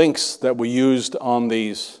links that we used on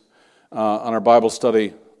these on our Bible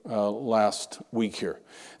study last week here.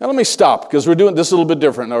 Now let me stop because we're doing this a little bit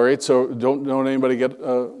different. All right, so don't anybody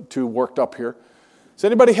get too worked up here. Does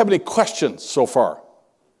anybody have any questions so far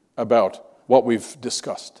about what we've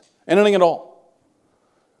discussed? Anything at all?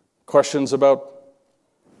 Questions about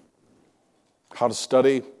how to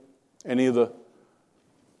study any of the?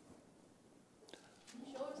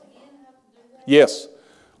 Yes,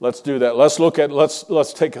 let's do that.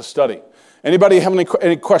 Let's take a study. Anybody have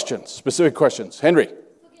any questions? Specific questions? Henry.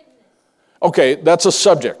 Okay, that's a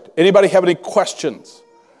subject. Anybody have any questions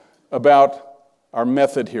about our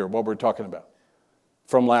method here, what we're talking about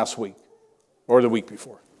from last week or the week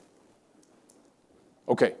before?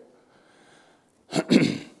 Okay.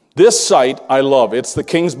 This site I love. It's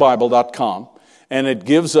thekingsbible.com, and it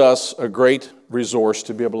gives us a great resource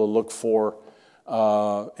to be able to look for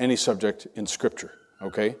any subject in Scripture.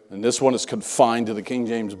 Okay, and this one is confined to the King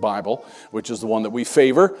James Bible, which is the one that we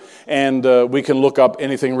favor, and we can look up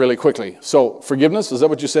anything really quickly. So, forgiveness, is that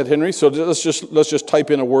what you said, Henry? So let's just type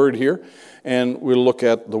in a word here, and we'll look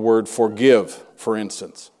at the word forgive, for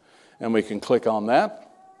instance, and we can click on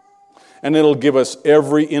that, and it'll give us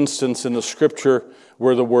every instance in the Scripture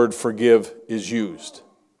where the word forgive is used.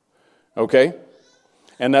 Okay?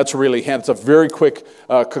 And that's really handy. It's a very quick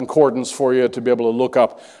concordance for you to be able to look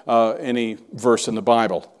up any verse in the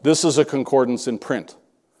Bible. This is a concordance in print,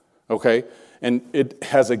 okay? And it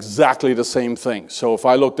has exactly the same thing. So if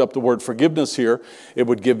I looked up the word forgiveness here, it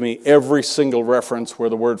would give me every single reference where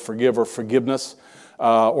the word forgive or forgiveness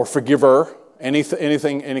or forgiver,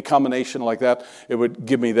 anything, any combination like that, it would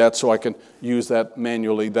give me that so I can use that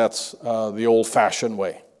manually. That's the old-fashioned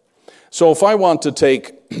way. So if I want to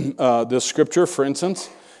take this scripture, for instance,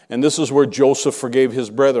 and this is where Joseph forgave his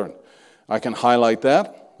brethren, I can highlight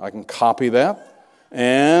that, I can copy that,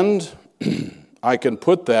 and I can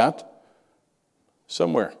put that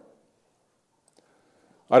somewhere.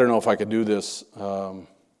 I don't know if I could do this.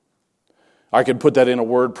 I could put that in a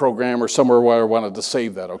Word program or somewhere where I wanted to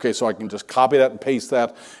save that. Okay, so I can just copy that and paste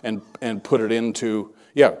that and put it into,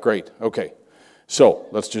 yeah, great, okay. So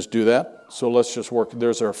let's just do that. So let's just work.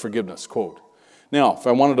 There's our forgiveness quote. Now, if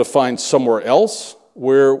I wanted to find somewhere else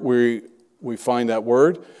where we find that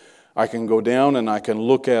word, I can go down and I can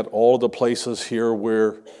look at all the places here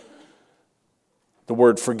where the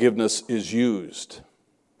word forgiveness is used.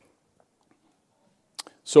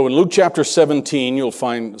 So in Luke chapter 17, you'll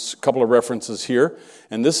find a couple of references here.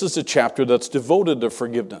 And this is a chapter that's devoted to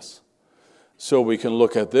forgiveness. So we can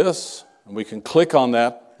look at this, and we can click on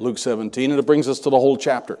that, Luke 17, and it brings us to the whole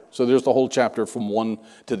chapter. So there's the whole chapter from 1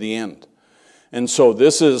 to the end. And so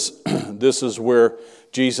this is where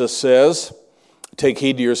Jesus says, take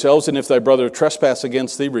heed to yourselves, and if thy brother trespass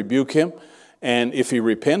against thee, rebuke him. And if he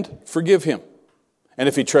repent, forgive him. And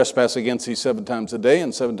if he trespass against thee 7 times a day,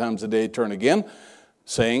 and 7 times a day turn again,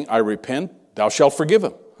 saying, I repent, thou shalt forgive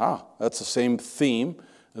him. That's the same theme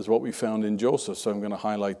as what we found in Joseph. So I'm going to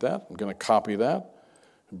highlight that. I'm going to copy that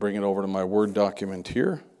and bring it over to my Word document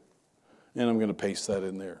here. And I'm going to paste that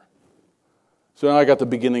in there. So now I got the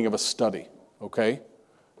beginning of a study. Okay?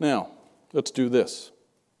 Now, let's do this.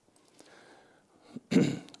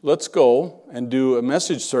 Let's go and do a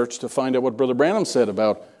message search to find out what Brother Branham said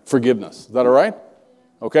about forgiveness. Is that all right?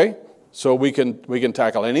 Okay? So we can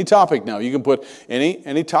tackle any topic now. You can put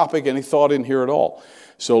any topic, any thought in here at all.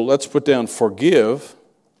 So let's put down forgive,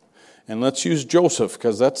 and let's use Joseph,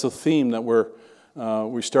 because that's the theme that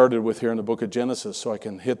we started with here in the book of Genesis. So I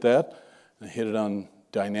can hit that and hit it on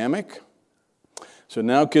dynamic. So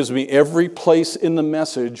now it gives me every place in the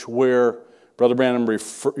message where Brother Branham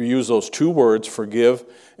used those 2 words, forgive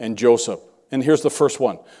and Joseph. And here's the first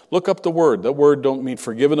one. Look up the word. That word don't mean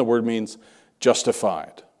forgiven. The word means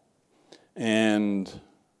justified. And,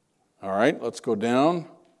 all right, let's go down.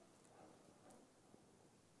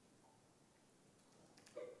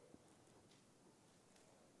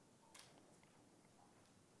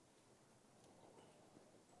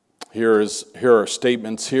 Here are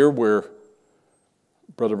statements here where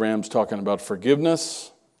Brother Branham's talking about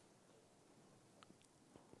forgiveness.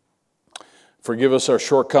 Forgive us our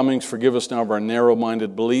shortcomings, forgive us now of our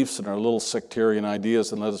narrow-minded beliefs and our little sectarian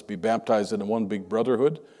ideas, and let us be baptized into one big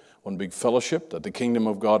brotherhood, one big fellowship, that the kingdom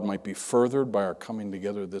of God might be furthered by our coming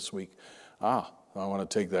together this week. I want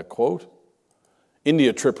to take that quote.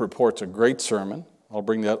 India Trip Report's a great sermon. I'll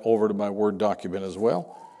bring that over to my Word document as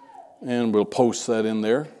well, and we'll post that in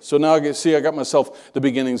there. So now I got myself the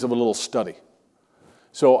beginnings of a little study.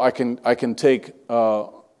 So I can take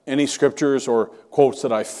any scriptures or quotes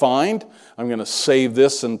that I find. I'm going to save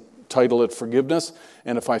this and title it Forgiveness.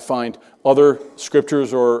 And if I find other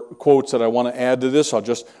scriptures or quotes that I want to add to this, I'll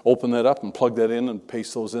just open that up and plug that in and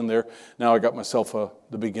paste those in there. Now I got myself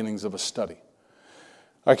the beginnings of a study.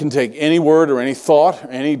 I can take any word or any thought,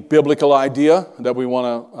 any biblical idea that we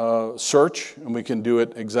want to search, and we can do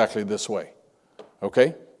it exactly this way.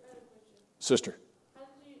 Okay? Sister. How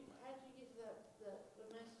did you get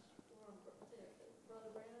the message from Brother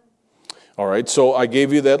Branham? All right, so I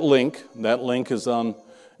gave you that link. That link is on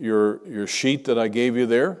your sheet that I gave you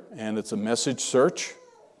there, and it's a message search.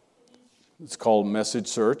 It's called message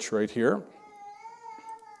search right here.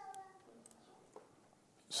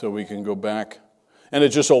 So we can go back, and it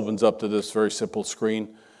just opens up to this very simple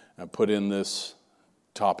screen. I put in this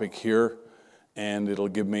topic here, and it'll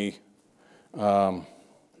give me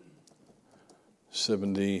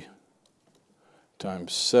 70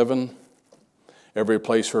 times 7. Every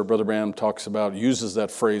place where Brother Branham talks about, uses that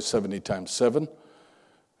phrase 70 times 7.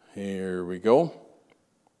 Here we go.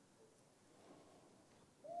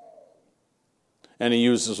 And he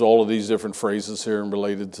uses all of these different phrases here and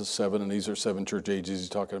related to 7, and these are 7 church ages he's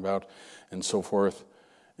talking about, and so forth.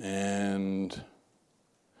 And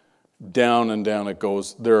down it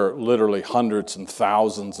goes. There are literally hundreds and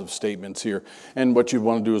thousands of statements here. And what you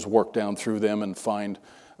want to do is work down through them and find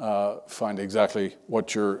exactly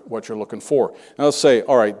what you're looking for. Now let's say,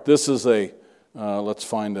 all right, this is let's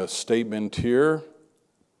find a statement here.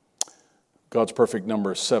 God's perfect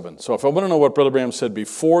number is 7. So if I want to know what Brother Branham said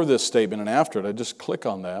before this statement and after it, I just click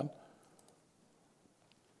on that.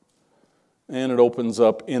 And it opens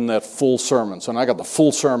up in that full sermon. So now I got the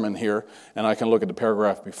full sermon here, and I can look at the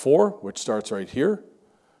paragraph before, which starts right here.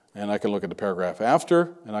 And I can look at the paragraph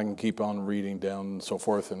after, and I can keep on reading down and so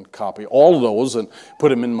forth and copy all of those and put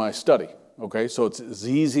them in my study. Okay, so it's as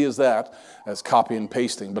easy as that, as copy and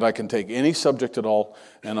pasting. But I can take any subject at all,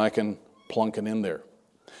 and I can plunk it in there.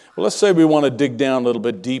 Well, let's say we want to dig down a little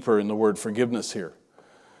bit deeper in the word forgiveness here.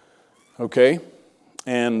 Okay,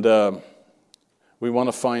 and we want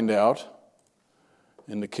to find out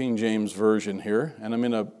in the King James Version here, and I'm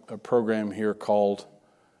in a program here called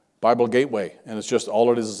Bible Gateway, and it's just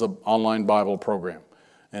all it is an online Bible program,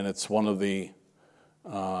 and it's one of the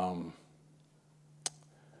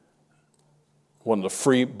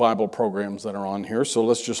free Bible programs that are on here. So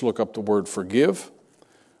let's just look up the word forgive,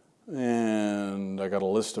 and I got a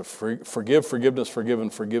list of forgive, forgiveness, forgive,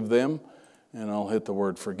 and forgive them, and I'll hit the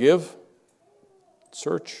word forgive,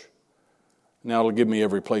 search, Now it'll give me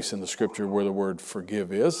every place in the Scripture where the word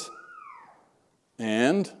forgive is.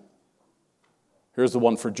 And here's the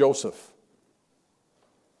one for Joseph.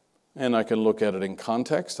 And I can look at it in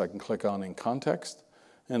context. I can click on in context,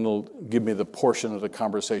 and it'll give me the portion of the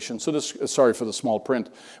conversation. So this, sorry for the small print,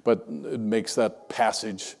 but it makes that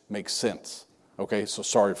passage make sense. Okay, so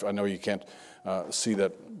sorry if I know you can't see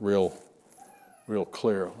that real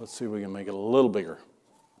clear. Let's see if we can make it a little bigger.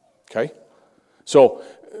 Okay, so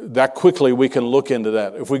that quickly we can look into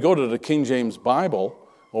that. If we go to the King James Bible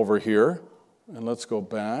over here, and let's go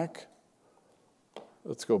back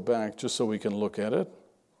just so we can look at it.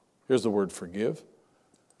 Here's the word forgive.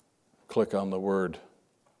 Click on the word,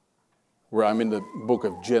 where I'm in the book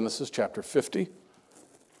of Genesis, chapter 50.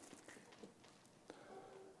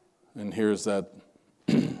 And here's that.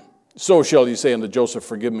 So shall you say unto Joseph,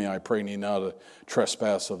 forgive me, I pray thee now, the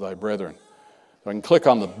trespass of thy brethren. So I can click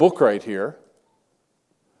on the book right here,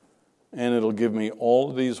 and it'll give me all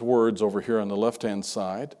of these words over here on the left-hand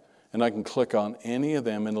side, and I can click on any of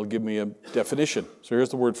them, and it'll give me a definition. So here's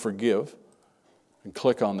the word forgive, and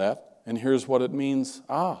click on that, and here's what it means.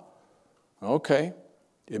 Okay.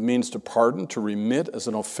 It means to pardon, to remit as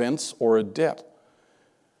an offense or a debt,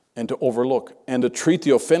 and to overlook, and to treat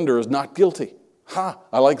the offender as not guilty.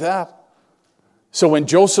 I like that. So when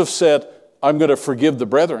Joseph said, I'm going to forgive the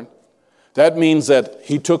brethren, that means that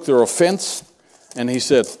he took their offense and he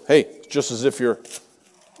said, hey, just as if you're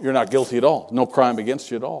not guilty at all. No crime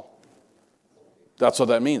against you at all. That's what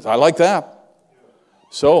that means. I like that.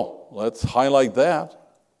 So let's highlight that.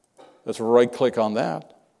 Let's right-click on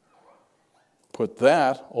that. Put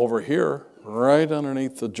that over here, right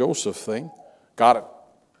underneath the Joseph thing. Got it.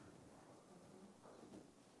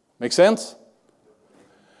 Make sense?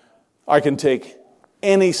 I can take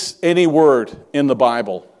any word in the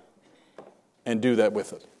Bible and do that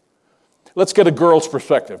with it. Let's get a girl's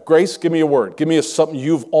perspective. Grace, give me a word. Give me something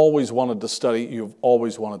you've always wanted to study, you've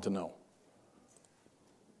always wanted to know.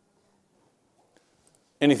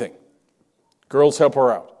 Anything. Girls, help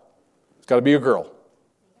her out. It's got to be a girl.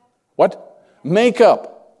 What?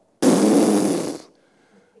 Makeup.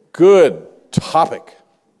 Good topic.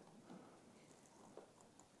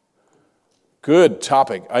 Good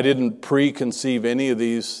topic. I didn't preconceive any of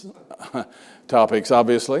these topics,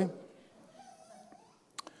 obviously.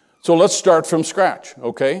 So let's start from scratch,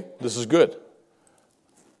 okay? This is good.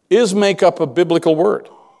 Is makeup a biblical word?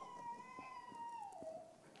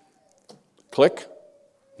 Click.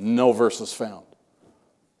 No verses found.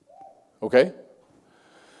 Okay?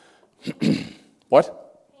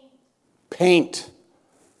 What? Paint.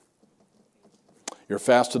 You're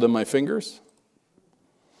faster than my fingers?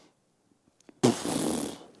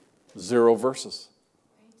 0 verses.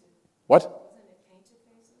 What?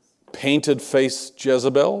 Painted face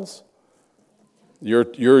Jezebels?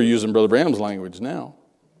 You're using Brother Branham's language now.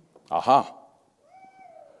 Aha.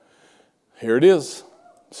 Here it is.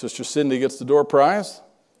 Sister Cindy gets the door prize.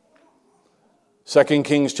 2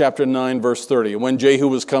 Kings chapter 9, verse 30. When Jehu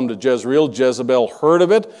was come to Jezreel, Jezebel heard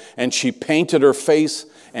of it, and she painted her face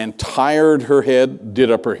and tired her head, did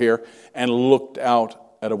up her hair, and looked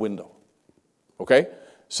out at a window. Okay?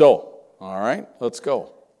 So, all right, let's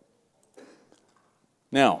go.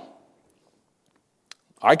 Now,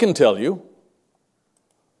 I can tell you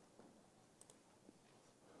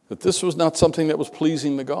that this was not something that was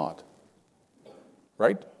pleasing to God.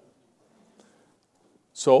 Right?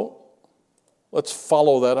 So, let's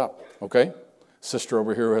follow that up, okay? Sister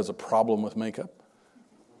over here who has a problem with makeup.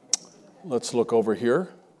 Let's look over here.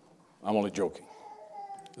 I'm only joking.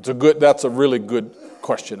 That's a really good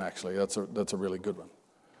question, actually. That's a really good one.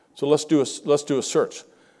 So let's do a search.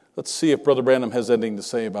 Let's see if Brother Branham has anything to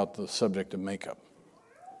say about the subject of makeup.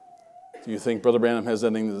 Do you think Brother Branham has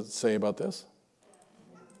anything to say about this?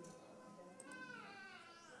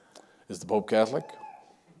 Is the Pope Catholic?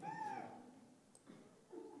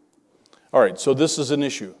 All right, so this is an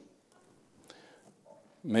issue.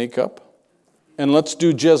 Makeup. And let's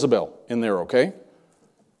do Jezebel in there, okay?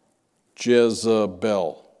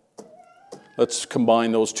 Jezebel. Let's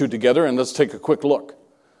combine those two together and let's take a quick look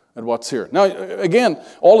at what's here. Now, again,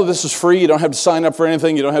 all of this is free. You don't have to sign up for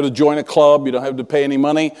anything. You don't have to join a club. You don't have to pay any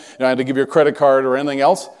money. You don't have to give your credit card or anything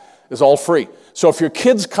else. It's all free. So if your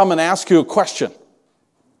kids come and ask you a question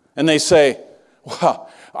and they say, wow,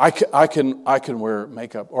 I can wear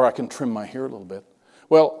makeup or I can trim my hair a little bit.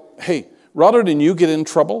 Well, hey, rather than you get in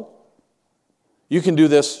trouble, you can do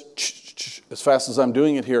this as fast as I'm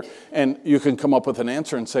doing it here, and you can come up with an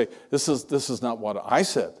answer and say, this is not what I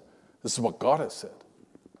said. This is what God has said.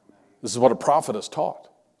 This is what a prophet has taught.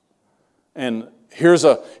 And Here's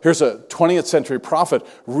a 20th century prophet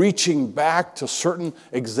reaching back to certain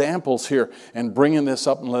examples here and bringing this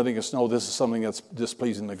up and letting us know this is something that's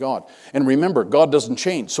displeasing to God. And remember, God doesn't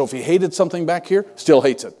change. So if he hated something back here, still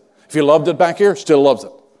hates it. If he loved it back here, still loves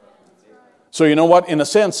it. So you know what? In a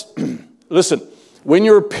sense, listen, when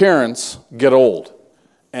your parents get old,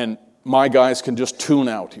 and my guys can just tune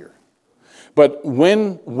out here, but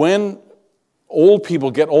when old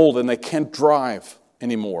people get old and they can't drive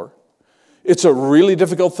anymore, it's a really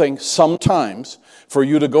difficult thing sometimes for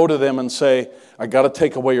you to go to them and say, I got to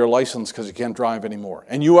take away your license because you can't drive anymore.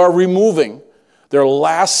 And you are removing their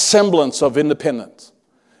last semblance of independence.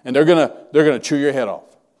 And they're gonna chew your head off.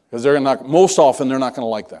 Because most often they're not going to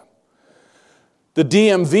like that. The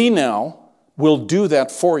DMV now will do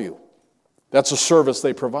that for you. That's a service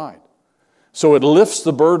they provide. So it lifts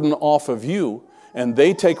the burden off of you, and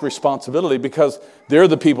they take responsibility because they're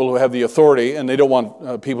the people who have the authority, and they don't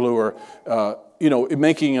want people who are,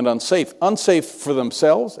 making it unsafe. Unsafe for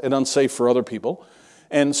themselves and unsafe for other people.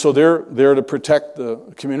 And so they're there to protect the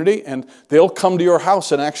community, and they'll come to your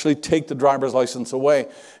house and actually take the driver's license away.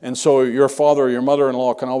 And so your father or your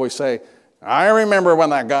mother-in-law can always say, I remember when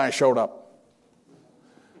that guy showed up.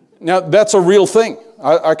 Now, that's a real thing.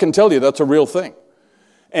 I can tell you that's a real thing.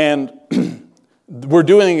 And we're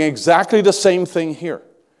doing exactly the same thing here.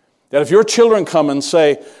 That if your children come and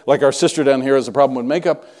say, like our sister down here has a problem with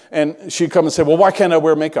makeup, and she come and say, well, why can't I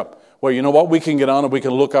wear makeup? Well, you know what? We can get on and we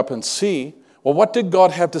can look up and see, well, what did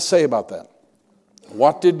God have to say about that?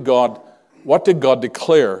 What did God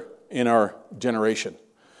declare in our generation?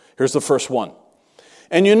 Here's the first one.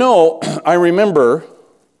 And you know, I remember,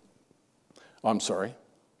 I'm sorry.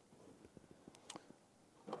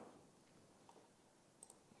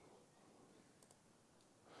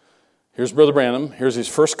 Here's Brother Branham. Here's his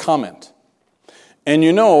first comment. And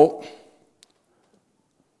you know,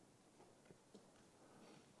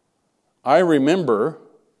 I remember,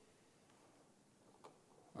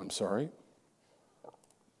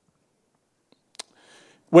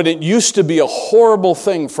 when it used to be a horrible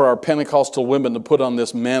thing for our Pentecostal women to put on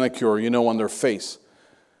this manicure, on their face.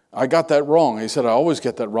 I got that wrong. He said, I always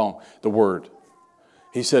get that wrong, the word.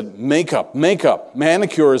 He said, makeup.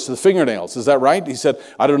 Manicure is the fingernails. Is that right? He said,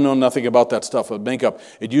 I don't know nothing about that stuff, but makeup.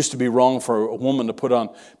 It used to be wrong for a woman to put on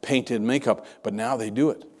painted makeup, but now they do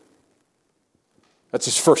it. That's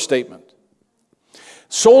his first statement.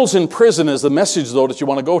 Souls in prison is the message, though, that you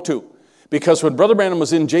want to go to. Because when Brother Branham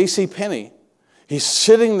was in J.C. Penney, he's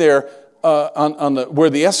sitting there where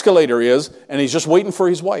the escalator is, and he's just waiting for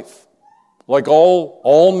his wife. Like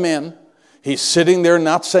all men, he's sitting there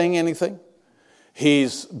not saying anything.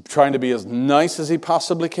 He's trying to be as nice as he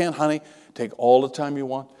possibly can. Honey, take all the time you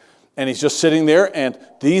want. And he's just sitting there, and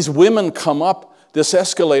these women come up this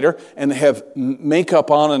escalator, and they have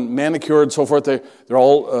makeup on and manicured and so forth. They're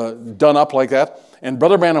all done up like that. And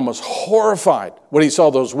Brother Branham was horrified when he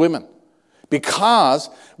saw those women. Because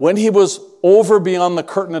when he was over beyond the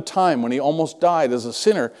curtain of time, when he almost died as a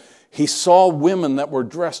sinner, he saw women that were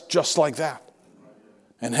dressed just like that.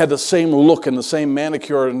 And had the same look and the same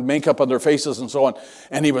manicure and makeup on their faces and so on.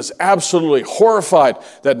 And he was absolutely horrified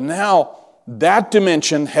that now that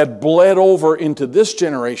dimension had bled over into this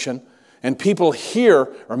generation, and people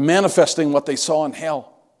here are manifesting what they saw in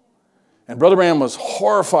hell. And Brother Branham was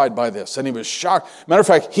horrified by this, and he was shocked. Matter of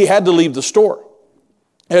fact, he had to leave the store.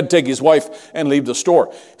 He had to take his wife and leave the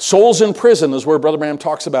store. Souls in prison is where Brother Branham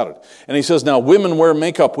talks about it. And he says, now women wear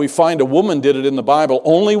makeup. We find a woman did it in the Bible.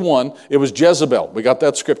 Only one. It was Jezebel. We got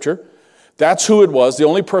that scripture. That's who it was. The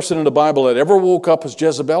only person in the Bible that ever woke up was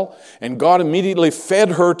Jezebel. And God immediately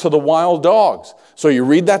fed her to the wild dogs. So you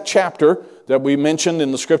read that chapter that we mentioned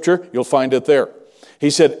in the scripture, you'll find it there. He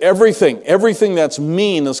said, everything that's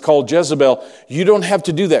mean is called Jezebel. You don't have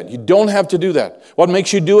to do that. You don't have to do that. What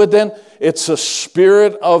makes you do it then? It's a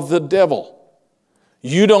spirit of the devil.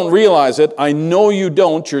 You don't realize it. I know you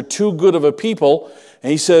don't. You're too good of a people.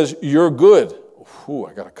 And he says, you're good. Ooh,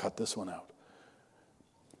 I got to cut this one out.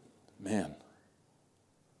 Man.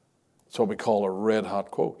 That's what we call a red hot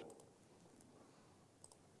quote.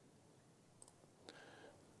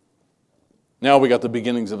 Now we got the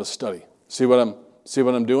beginnings of a study. See what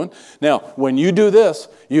I'm doing? Now, when you do this,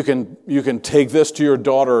 you can take this to your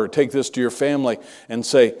daughter or take this to your family and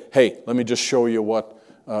say, hey, let me just show you what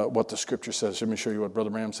the scripture says. Let me show you what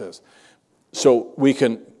Brother Branham says. So we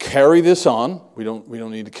can carry this on. We don't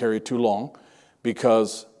need to carry it too long,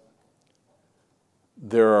 because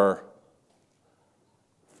there are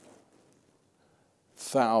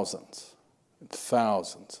thousands and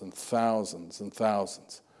thousands and thousands and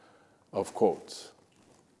thousands of quotes.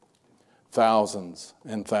 Thousands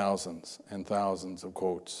and thousands and thousands of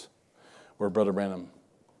quotes where Brother Branham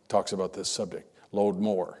talks about this subject. Load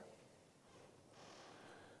more.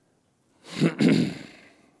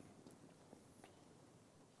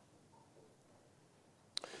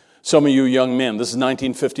 Some of you young men, this is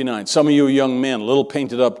 1959, some of you young men, a little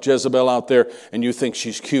painted up Jezebel out there, and you think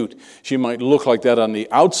she's cute. She might look like that on the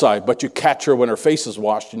outside, but you catch her when her face is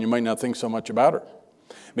washed, and you might not think so much about her.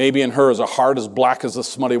 Maybe in her is a heart as black as the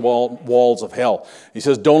smutty walls of hell. He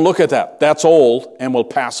says, don't look at that. That's old and will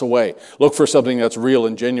pass away. Look for something that's real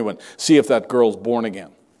and genuine. See if that girl's born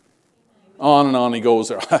again. On and on he goes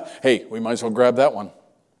there. Hey, we might as well grab that one.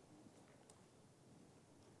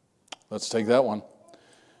 Let's take that one.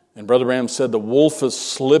 And Brother Branham said, the wolf is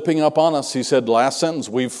slipping up on us. He said, last sentence,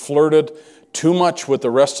 we've flirted too much with the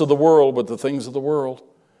rest of the world, with the things of the world.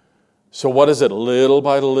 So what is it? Little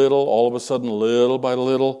by little, all of a sudden, little by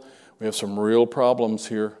little, we have some real problems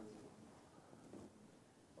here.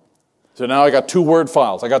 So now I got 2 word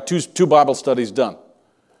files. I got two Bible studies done.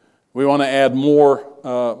 We want to add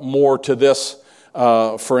more to this.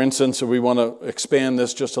 For instance, we want to expand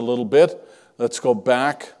this just a little bit. Let's go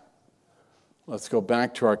back. Let's go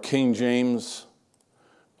back to our King James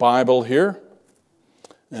Bible here.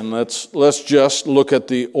 And let's just look at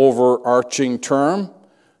the overarching term,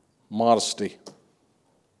 modesty.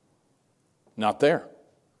 Not there.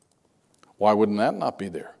 Why wouldn't that not be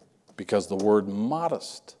there? Because the word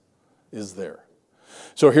modest is there.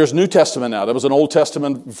 So here's New Testament now. That was an Old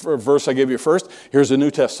Testament verse I gave you first. Here's the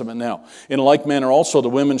New Testament now. In like manner also the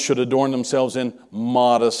women should adorn themselves in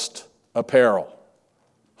modest apparel.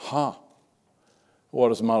 What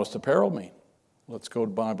does modest apparel mean? Let's go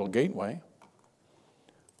to Bible Gateway.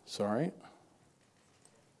 Sorry.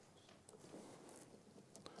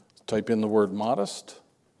 Type in the word modest.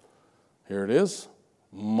 Here it is.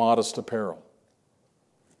 Modest apparel.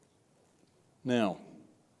 Now,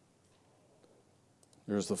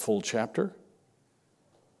 there's the full chapter.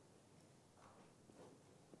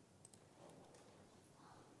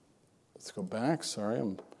 Let's go back. Sorry,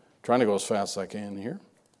 I'm trying to go as fast as I can here.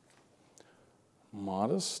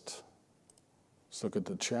 Modest. Let's look at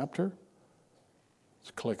the chapter.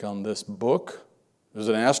 Let's click on this book. There's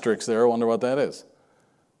an asterisk there. I wonder what that is.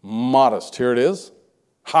 Modest. Here it is.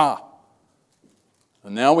 And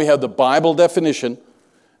now we have the Bible definition.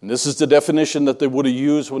 And this is the definition that they would have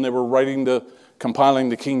used when they were compiling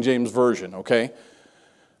the King James Version, okay?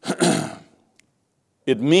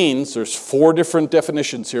 It means, there's 4 different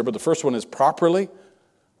definitions here, but the first one is properly,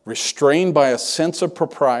 restrained by a sense of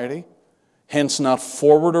propriety, hence not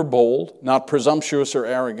forward or bold, not presumptuous or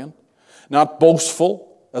arrogant, not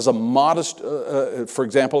boastful, as a modest, for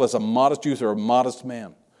example, as a modest youth or a modest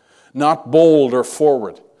man, not bold or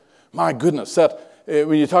forward. My goodness,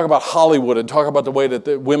 when you talk about Hollywood and talk about the way that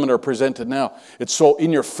the women are presented now, it's so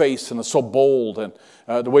in your face and it's so bold, and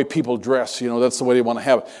the way people dress, that's the way they want to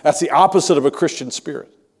have it. That's the opposite of a Christian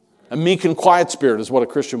spirit. A meek and quiet spirit is what a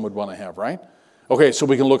Christian would want to have, right? Okay, so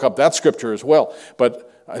we can look up that scripture as well.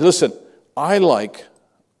 But listen, I like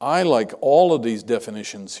all of these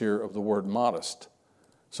definitions here of the word modest.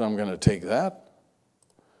 So I'm going to take that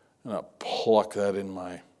and I'll pluck that in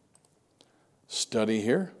my study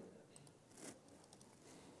here.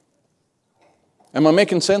 Am I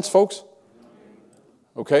making sense, folks?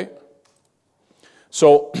 Okay.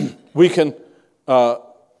 So we can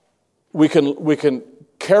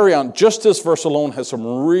carry on. Just this verse alone has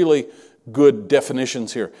some really good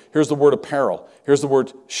definitions here. Here's the word apparel. Here's the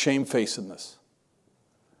word shamefacedness.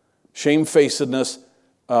 Shamefacedness.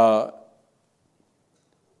 The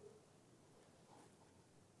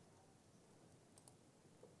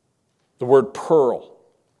word pearl.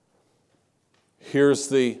 Here's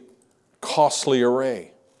the costly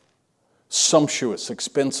array. Sumptuous,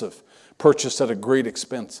 expensive, purchased at a great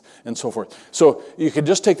expense, and so forth. So you can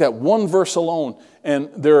just take that one verse alone,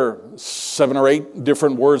 and there are 7 or 8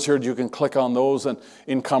 different words here. You can click on those, and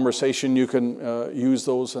in conversation you can use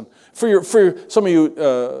those. And for some of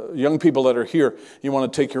you young people that are here, you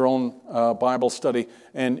want to take your own Bible study,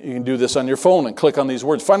 and you can do this on your phone and click on these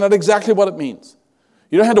words. Find out exactly what it means.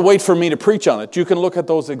 You don't have to wait for me to preach on it. You can look at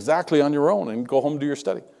those exactly on your own and go home and do your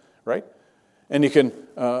study, right? And you can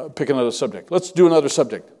pick another subject. Let's do another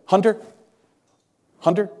subject. Hunter?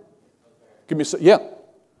 Give me yeah.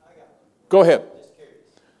 Go ahead.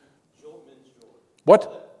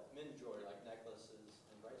 What? Men's jewelry, like necklaces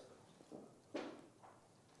and bracelets.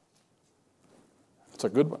 That's a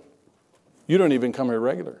good one. You don't even come here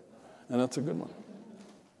regular, and that's a good one.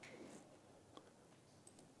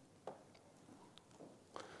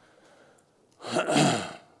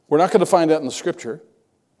 We're not going to find that in the scripture,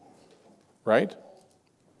 right?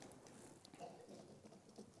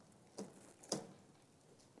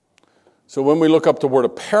 So when we look up the word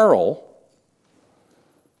apparel,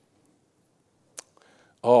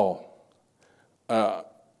 all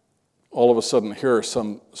of a sudden here are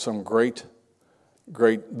some great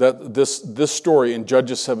this story in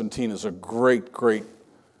Judges 17 is a great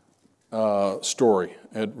story.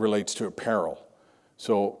 It relates to apparel.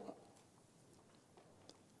 So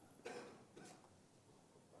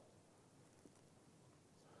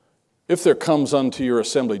if there comes unto your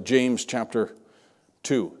assembly, James chapter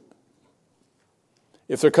 2.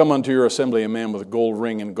 If there come unto your assembly a man with a gold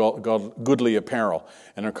ring and goodly apparel,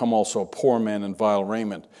 and there come also a poor man in vile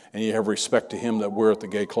raiment, and ye have respect to him that weareth the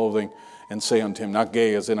gay clothing, and say unto him, not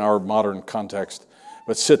gay as in our modern context,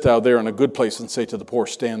 but sit thou there in a good place, and say to the poor,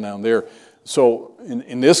 stand down there. So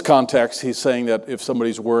in this context, he's saying that if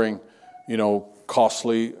somebody's wearing,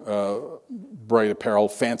 costly, bright apparel,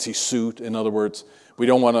 fancy suit, in other words, we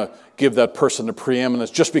don't want to give that person the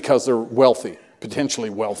preeminence just because they're wealthy, potentially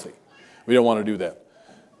wealthy. We don't want to do that.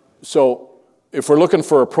 So if we're looking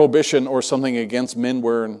for a prohibition or something against men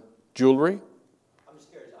wearing jewelry, I'm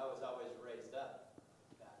just curious. I was always raised up.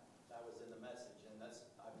 That was in the message, and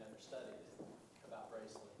I've never studied about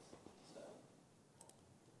bracelets and stuff.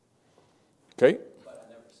 okay? But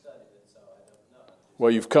I never studied it, so I don't know.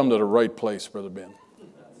 Well, you've come to the right place, Brother Ben.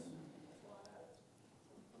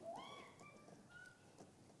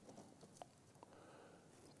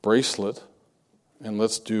 Bracelet, and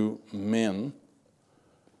let's do men.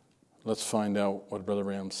 Let's find out what Brother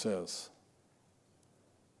Ram says.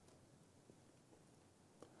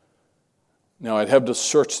 Now, I'd have to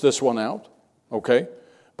search this one out, okay?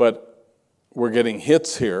 But we're getting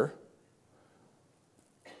hits here.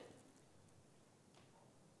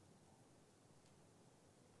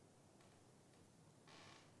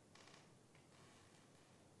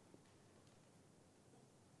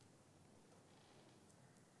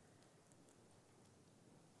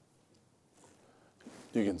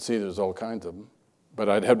 You can see there's all kinds of them, but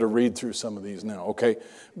I'd have to read through some of these now. Okay,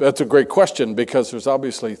 that's a great question because there's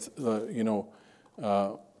obviously,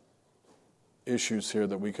 issues here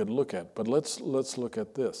that we could look at. But let's look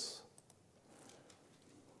at this.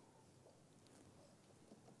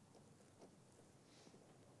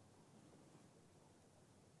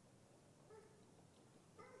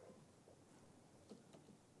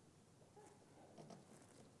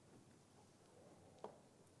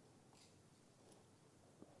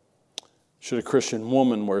 Should a Christian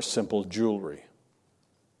woman wear simple jewelry?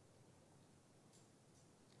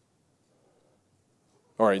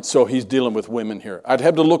 All right, so he's dealing with women here. I'd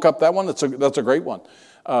have to look up that one. That's a great one.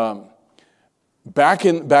 Back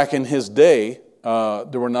in his day,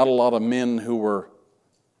 there were not a lot of men who were,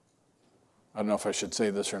 I don't know if I should say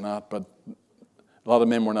this or not, but a lot of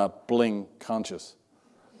men were not bling conscious,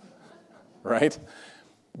 right?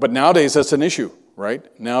 But nowadays that's an issue,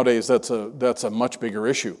 right? Nowadays that's a much bigger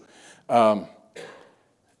issue.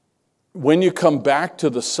 When you come back to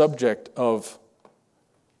the subject of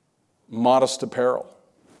modest apparel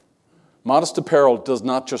does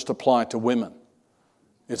not just apply to women.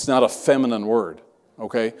 It's not a feminine word,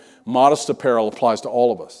 okay? Modest apparel applies to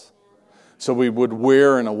all of us. So we would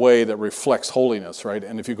wear in a way that reflects holiness, right?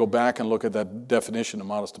 And if you go back and look at that definition of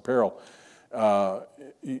modest apparel,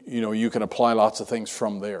 you can apply lots of things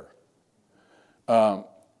from there.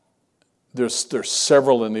 There's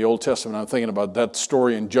several in the Old Testament. I'm thinking about that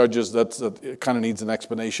story in Judges. It kind of needs an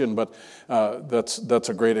explanation, but that's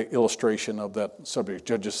a great illustration of that subject.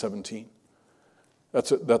 Judges 17. I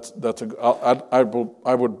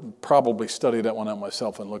would probably study that one out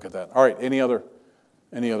myself and look at that. All right. Any other?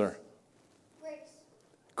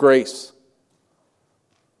 Grace.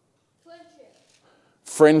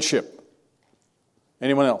 Friendship.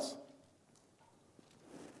 Anyone else?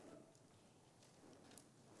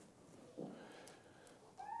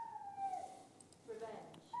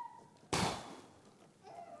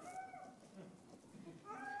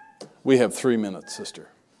 We have 3 minutes, sister.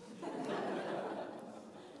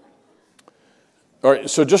 All right,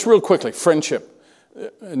 so just real quickly, friendship.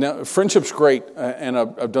 Now, friendship's great, and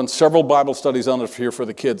I've done several Bible studies on it here for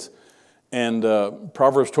the kids. And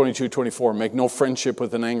Proverbs 22:24, make no friendship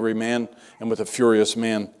with an angry man, and with a furious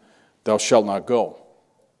man thou shalt not go.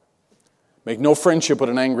 Make no friendship with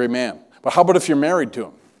an angry man. But how about if you're married to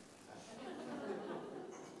him?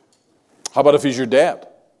 How about if he's your dad?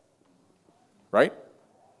 Right?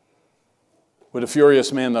 With a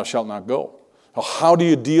furious man thou shalt not go. How do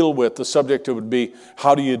you deal with, the subject would be,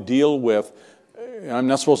 how do you deal with, I'm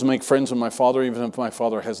not supposed to make friends with my father even if my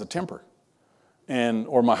father has a temper,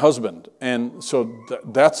 or my husband. And so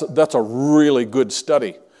that's a really good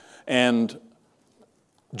study. And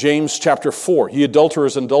James chapter 4, ye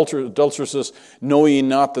adulterers and adulteresses, know ye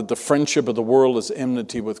not that the friendship of the world is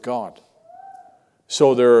enmity with God.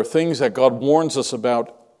 So there are things that God warns us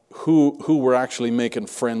about who we're actually making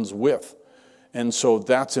friends with. And so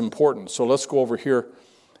that's important. So let's go over here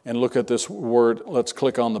and look at this word. Let's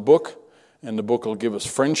click on the book, and the book will give us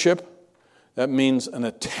friendship. That means an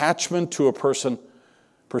attachment to a person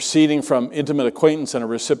proceeding from intimate acquaintance and a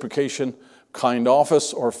reciprocation, kind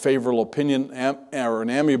office, or favorable opinion, or an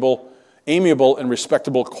amiable and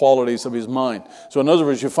respectable qualities of his mind. So in other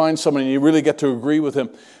words, you find somebody and you really get to agree with him.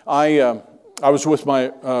 I was with my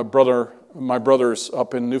brothers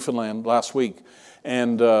up in Newfoundland last week,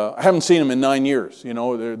 and I haven't seen them in 9 years. You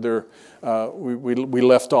know, we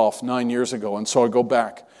left off 9 years ago, and so I go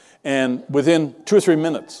back, and within 2 or 3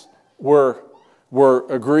 minutes, we're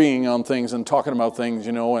agreeing on things and talking about things,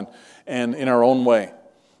 you know, and in our own way.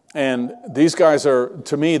 And these guys are,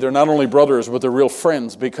 to me, they're not only brothers, but they're real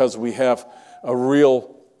friends because we have a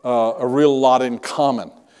real lot in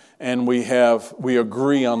common. And we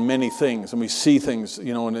agree on many things, and we see things,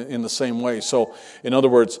 you know, in the same way. So, in other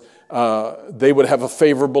words, they would have a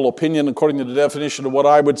favorable opinion according to the definition of what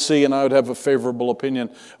I would see, and I would have a favorable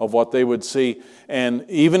opinion of what they would see. And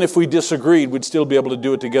even if we disagreed, we'd still be able to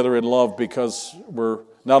do it together in love because we're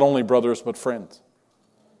not only brothers but friends.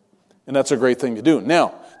 And that's a great thing to do.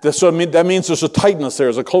 Now, that means there's a tightness there,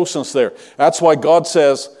 there's a closeness there. That's why God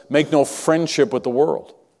says, make no friendship with the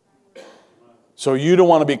world. So you don't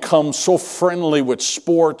want to become so friendly with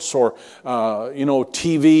sports or,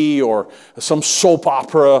 TV or some soap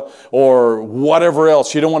opera or whatever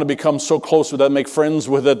else. You don't want to become so close with that, make friends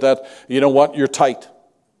with it that, you know what, you're tight.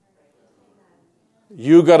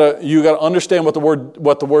 You gotta understand what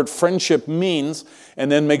the word friendship means,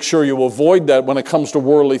 and then make sure you avoid that when it comes to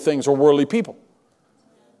worldly things or worldly people.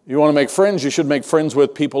 You want to make friends, you should make friends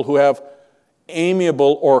with people who have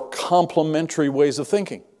amiable or complementary ways of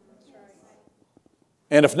thinking.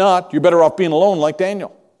 And if not, you're better off being alone like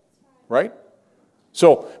Daniel, right?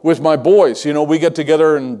 So with my boys, you know, we get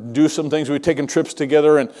together and do some things. We've taken trips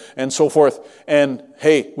together and so forth. And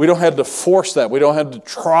hey, we don't have to force that. We don't have to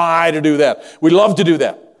try to do that. We love to do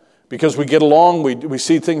that because we get along. We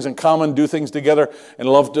see things in common, do things together, and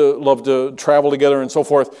love to travel together and so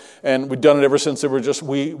forth. And we've done it ever since they were just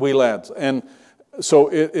wee lads. And so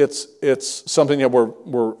it's something that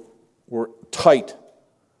we're tight.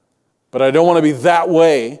 But I don't want to be that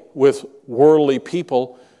way with worldly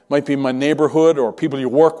people. Might be my neighborhood or people you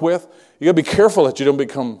work with. You got to be careful that you don't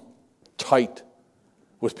become tight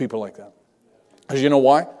with people like that. Because you know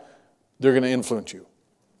why? They're going to influence you.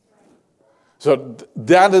 So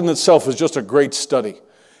that in itself is just a great study.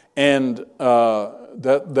 And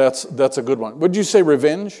that's a good one. Would you say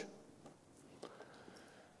revenge?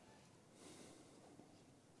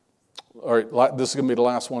 All right, this is going to be the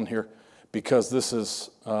last one here. Because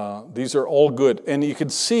these are all good. And you can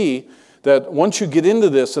see that once you get into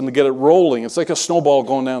this and get it rolling, it's like a snowball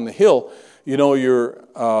going down the hill. You know,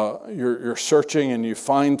 you're searching and you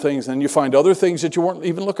find things, and you find other things that you weren't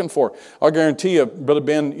even looking for. I'll guarantee you, Brother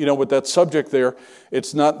Ben, you know, with that subject there,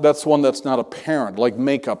 that's one that's not apparent. Like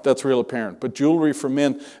makeup, that's real apparent. But jewelry for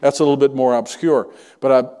men, that's a little bit more obscure.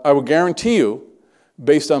 But I will guarantee you,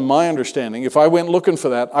 based on my understanding, if I went looking for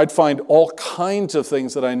that, I'd find all kinds of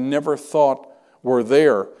things that I never thought were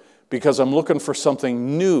there because I'm looking for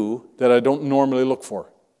something new that I don't normally look for.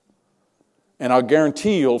 And I'll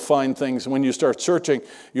guarantee you'll find things, when you start searching,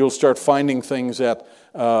 you'll start finding things that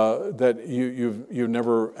you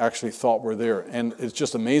never actually thought were there. And it's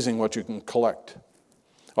just amazing what you can collect.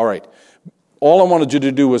 All right. All I wanted you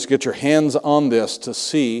to do was get your hands on this to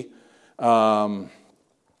see how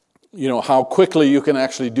quickly you can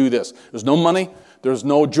actually do this. There's no money. There's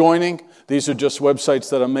no joining. These are just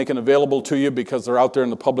websites that I'm making available to you because they're out there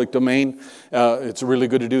in the public domain. It's really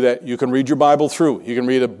good to do that. You can read your Bible through. You can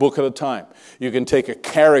read a book at a time. You can take a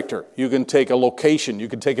character. You can take a location. You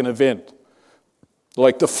can take an event,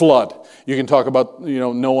 like the flood. You can talk about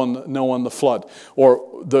Noah the flood,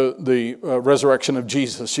 or the resurrection of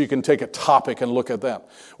Jesus. You can take a topic and look at that,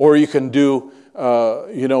 or you can do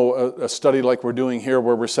a study like we're doing here,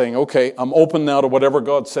 where we're saying, okay, I'm open now to whatever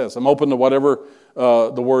God says. I'm open to whatever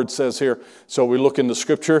the Word says here. So we look into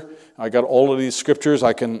Scripture. I got all of these Scriptures.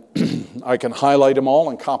 I can highlight them all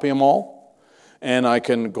and copy them all, and I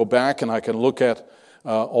can go back and I can look at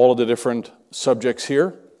all of the different subjects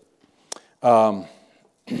here.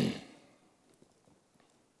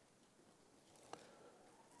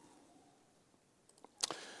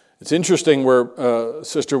 It's interesting where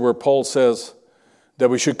Paul says that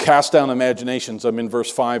we should cast down imaginations. I'm in verse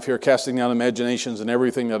 5 here, casting down imaginations and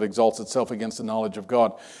everything that exalts itself against the knowledge of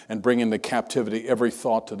God, and bring into captivity every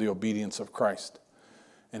thought to the obedience of Christ.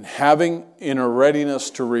 And having in a readiness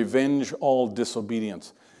to revenge all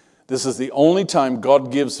disobedience. This is the only time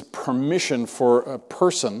God gives permission for a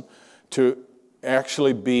person to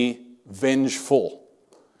actually be vengeful.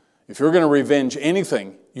 If you're going to revenge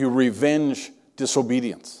anything, you revenge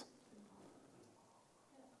disobedience.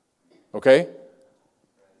 Okay?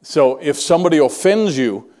 So if somebody offends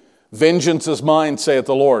you, vengeance is mine, saith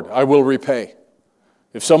the Lord. I will repay.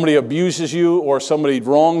 If somebody abuses you or somebody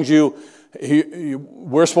wrongs you,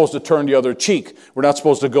 we're supposed to turn the other cheek. We're not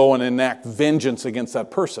supposed to go and enact vengeance against that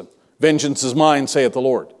person. Vengeance is mine, saith the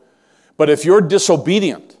Lord. But if you're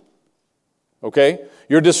disobedient, okay,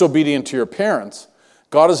 you're disobedient to your parents,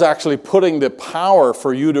 God is actually putting the power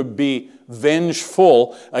for you to be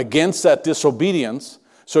vengeful against that disobedience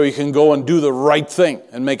so you can go and do the right thing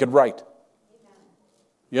and make it right.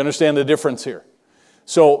 You understand the difference here?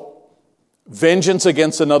 So, vengeance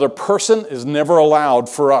against another person is never allowed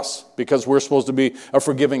for us because we're supposed to be a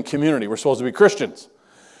forgiving community. We're supposed to be Christians.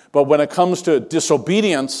 But when it comes to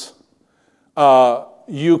disobedience,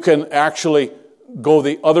 you can actually go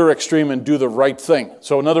the other extreme and do the right thing.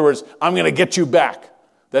 So in other words, I'm going to get you back.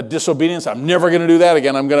 That disobedience, I'm never going to do that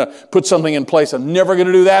again. I'm going to put something in place. I'm never going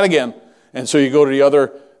to do that again. And so you go to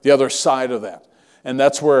the other side of that. And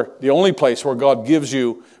that's where the only place where God gives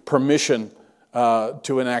you permission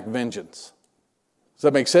to enact vengeance. Does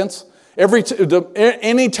that make sense?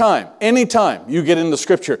 Anytime you get into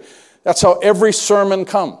Scripture, that's how every sermon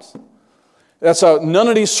comes. That's how none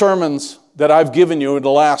of these sermons that I've given you in the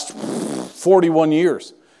last 41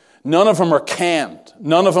 years, none of them are canned.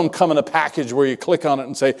 None of them come in a package where you click on it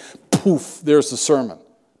and say, poof, there's the sermon.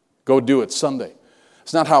 Go do it Sunday.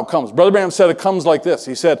 It's not how it comes. Brother Branham said it comes like this.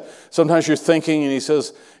 He said, sometimes you're thinking and he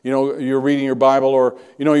says, you're reading your Bible or,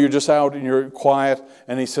 you're just out and you're quiet.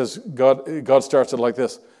 And he says, God starts it like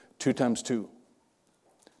this. 2 times 2.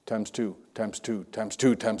 Times 2, times 2, times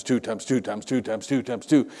 2, times 2, times 2, times 2, times 2, times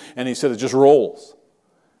 2. And he said it just rolls.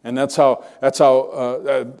 And that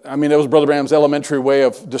was Brother Branham's elementary way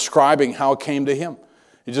of describing how it came to him.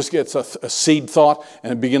 He just gets a seed thought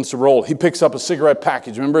and it begins to roll. He picks up a cigarette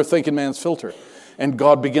package. Remember Thinking Man's Filter? And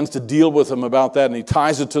God begins to deal with him about that. And he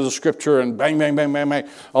ties it to the Scripture and bang, bang, bang, bang, bang.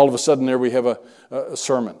 All of a sudden there we have a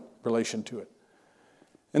sermon relation to it.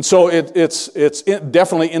 And so it's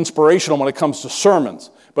definitely inspirational when it comes to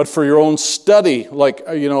sermons. But for your own study, like,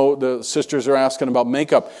 the sisters are asking about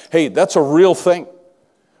makeup. Hey, that's a real thing.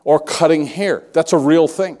 Or cutting hair. That's a real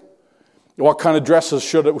thing. What kind of dresses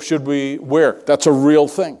should we wear? That's a real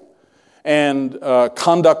thing. And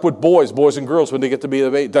conduct with boys and girls when they get to be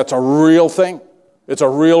of age. That's a real thing. It's a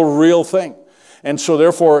real thing. And so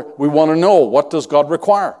therefore, we want to know, what does God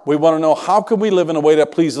require? We want to know, how can we live in a way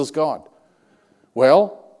that pleases God?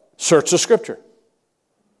 Well, search the Scripture.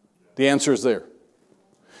 The answer is there.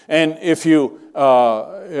 And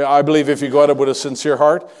I believe if you go at it with a sincere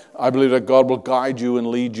heart, I believe that God will guide you and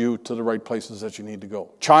lead you to the right places that you need to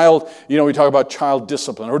go. We talk about child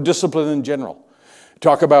discipline or discipline in general.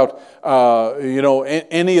 Talk about,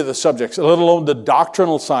 any of the subjects, let alone the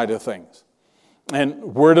doctrinal side of things.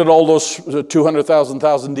 And where did all those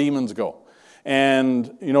 200,000 demons go? And,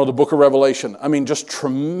 the book of Revelation. I mean, just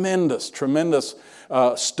tremendous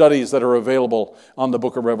studies that are available on the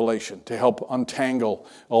book of Revelation to help untangle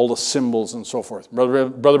all the symbols and so forth. Brother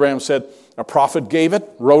Branham said a prophet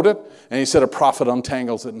wrote it, and he said a prophet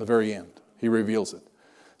untangles it in the very end. He reveals it.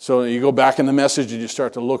 So you go back in the message and you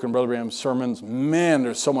start to look in Brother Branham's sermons. Man,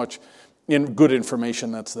 there's so much good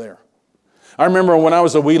information that's there. I remember when I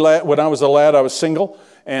was a lad, I was single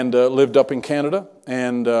and lived up in Canada.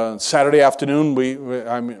 And Saturday afternoon,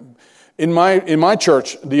 in my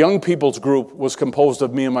church, the young people's group was composed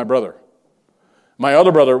of me and my brother. My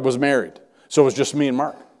other brother was married, so it was just me and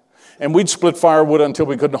Mark. And we'd split firewood until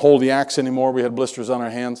we couldn't hold the axe anymore. We had blisters on our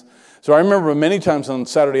hands. So I remember many times on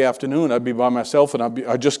Saturday afternoon, I'd be by myself and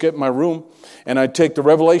I'd just get in my room and I'd take the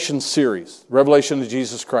Revelation series, Revelation of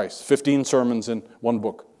Jesus Christ, 15 sermons in one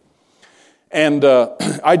book. And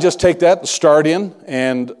I just take that and start in,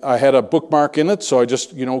 and I had a bookmark in it, so I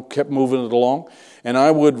just, kept moving it along. And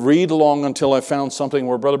I would read along until I found something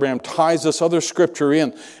where Brother Branham ties this other scripture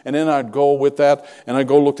in, and then I'd go with that, and I'd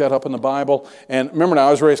go look that up in the Bible. And remember now,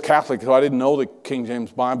 I was raised Catholic, so I didn't know the King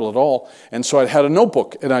James Bible at all. And so I had a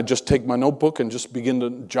notebook, and I'd just take my notebook and just begin to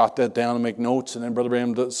jot that down and make notes. And then Brother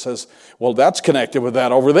Branham says, well, that's connected with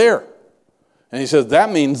that over there. And he says,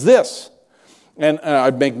 that means this. And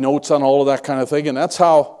I'd make notes on all of that kind of thing. And that's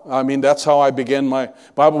how I began my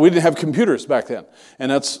Bible. We didn't have computers back then. And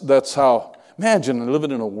that's how, Imagine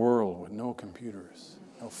living in a world with no computers,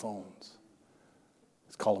 no phones.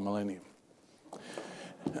 It's called a millennium.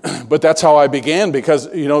 But that's how I began, because,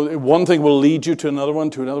 one thing will lead you to another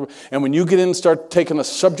one, to another one. And when you get in and start taking a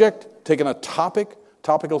subject, taking a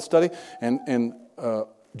topical study, and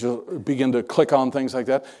just begin to click on things like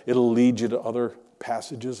that, it'll lead you to other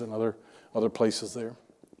passages and other places there.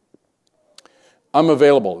 I'm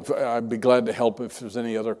available. I'd be glad to help if there's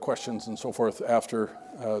any other questions and so forth after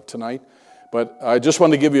tonight. But I just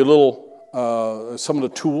wanted to give you a little some of the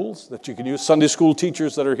tools that you can use. Sunday school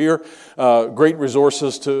teachers that are here, great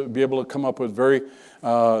resources to be able to come up with very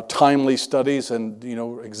timely studies and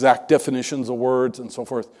exact definitions of words and so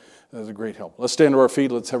forth. That's a great help. Let's stand to our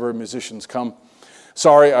feet. Let's have our musicians come.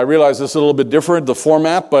 Sorry, I realize this is a little bit different, the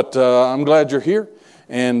format, but I'm glad you're here.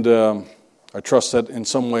 And I trust that in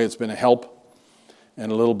some way it's been a help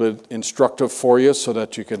and a little bit instructive for you so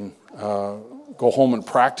that you can go home and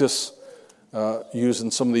practice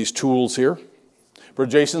using some of these tools here.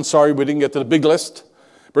 Brother Jason, sorry we didn't get to the big list.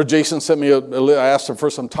 Brother Jason sent me I asked him for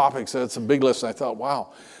some topics, and it's a big list, and I thought,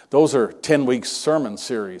 wow, those are 10-week sermon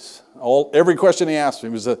series. Every question he asked me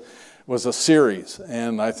was a series,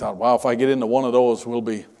 and I thought, wow, if I get into one of those, we'll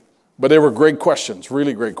be... But they were great questions,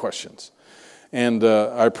 really great questions, and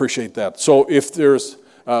I appreciate that. So if there's,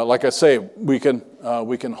 like I say, we can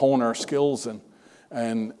hone our skills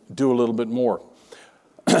and do a little bit more.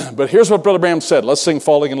 But here's what Brother Branham said. Let's sing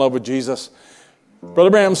Falling in Love with Jesus.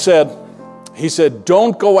 Brother Branham said,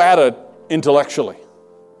 don't go at it intellectually.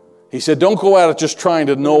 He said, don't go at it just trying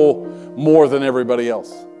to know more than everybody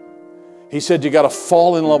else. He said, you got to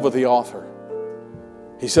fall in love with the author.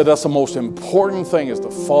 He said, that's the most important thing, is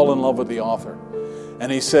to fall in love with the author. And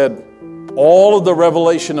he said, all of the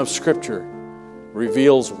revelation of Scripture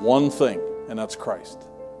reveals one thing, and that's Christ.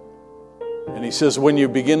 And he says, when you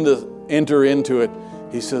begin to enter into it,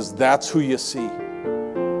 he says, that's who you see.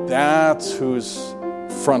 That's who's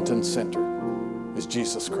front and center, is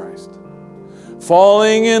Jesus Christ.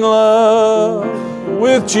 Falling in love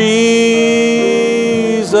with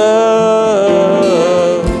Jesus.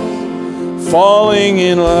 Falling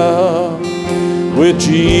in love with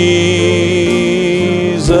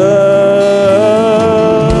Jesus.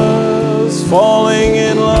 Falling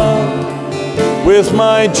in love with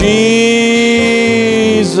my Jesus.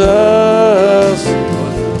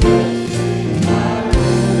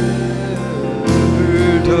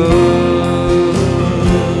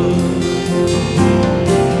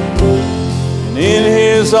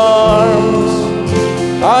 Arms,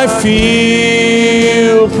 I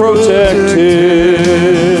feel protected.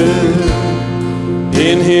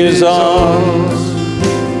 In His arms,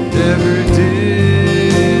 never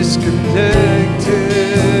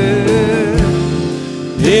disconnected.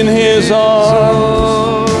 In His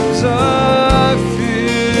arms, I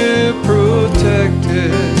feel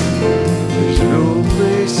protected. There's no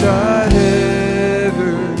place I'd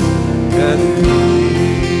ever rather be.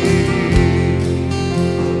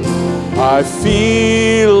 I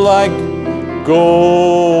feel like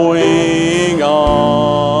going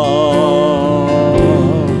on.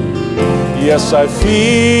 Yes, I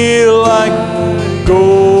feel like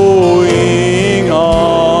going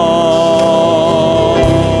on.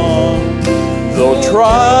 Though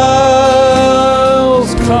trials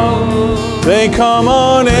come, they come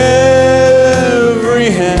on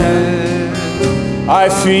every hand. I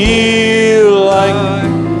feel like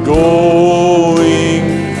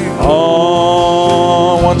going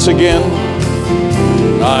on. Once again,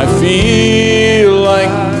 I feel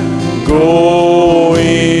like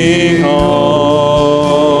going on.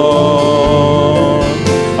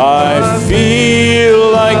 I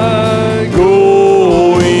feel like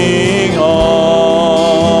going on.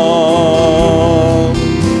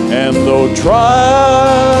 And though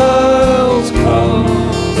trials come,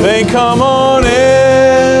 they come on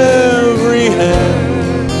every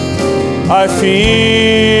hand. I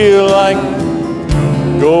feel like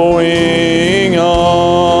going on.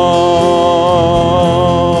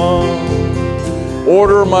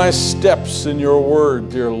 Order my steps in your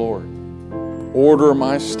word, dear Lord. Order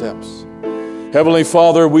my steps. Heavenly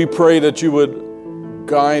Father, we pray that you would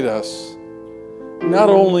guide us, not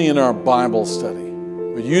only in our Bible study,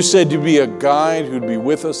 but you said you'd be a guide who'd be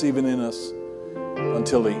with us, even in us,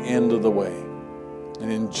 until the end of the way. And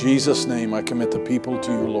in Jesus' name, I commit the people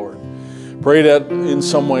to you, Lord. Pray that in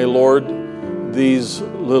some way, Lord, these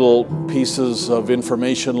little pieces of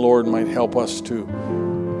information, Lord, might help us to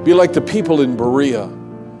be like the people in Berea.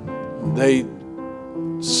 They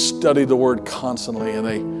studied the Word constantly, and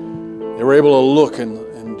they were able to look and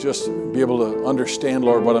just be able to understand,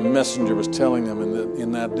 Lord, what a messenger was telling them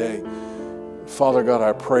in that day. Father God,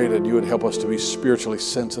 I pray that you would help us to be spiritually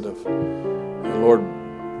sensitive and, Lord,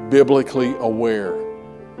 biblically aware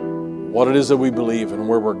what it is that we believe and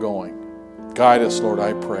where we're going. Guide us, Lord,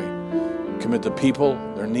 I pray. Commit the people,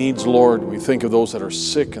 their needs, Lord. We think of those that are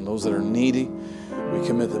sick and those that are needy. We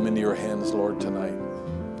commit them into your hands, Lord, tonight.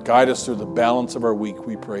 Guide us through the balance of our week,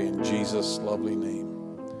 we pray in Jesus' lovely name.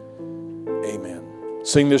 Amen.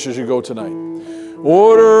 Sing this as you go tonight.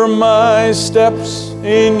 Order my steps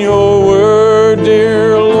in your word,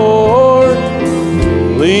 dear Lord.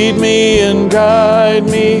 Lead me and guide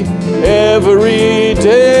me every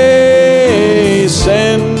day.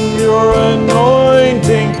 Send your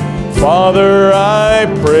anointing, Father, I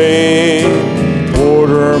pray.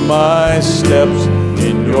 Order my steps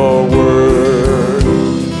in your word.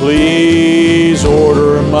 Please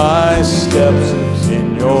order my steps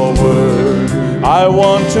in your word. I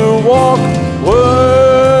want to walk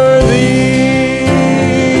worthy.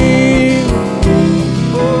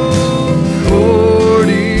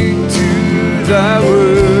 According to thy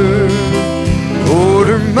word,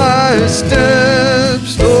 order my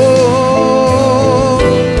steps, Lord.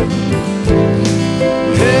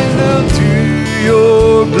 And now to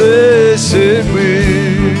your blessed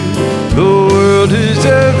will, the world is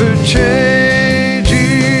ever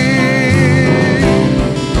changing,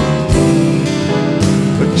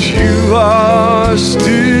 but you are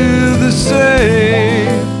still the same.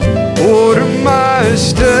 Order my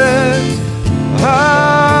steps,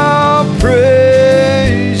 I'll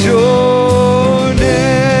praise your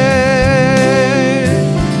name.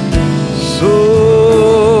 So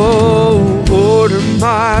order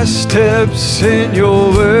my steps in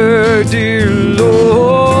your word, dear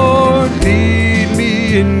Lord. Lead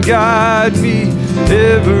me and guide me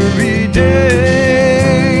every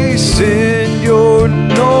day. Send your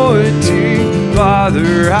anointing,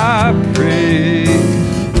 Father, I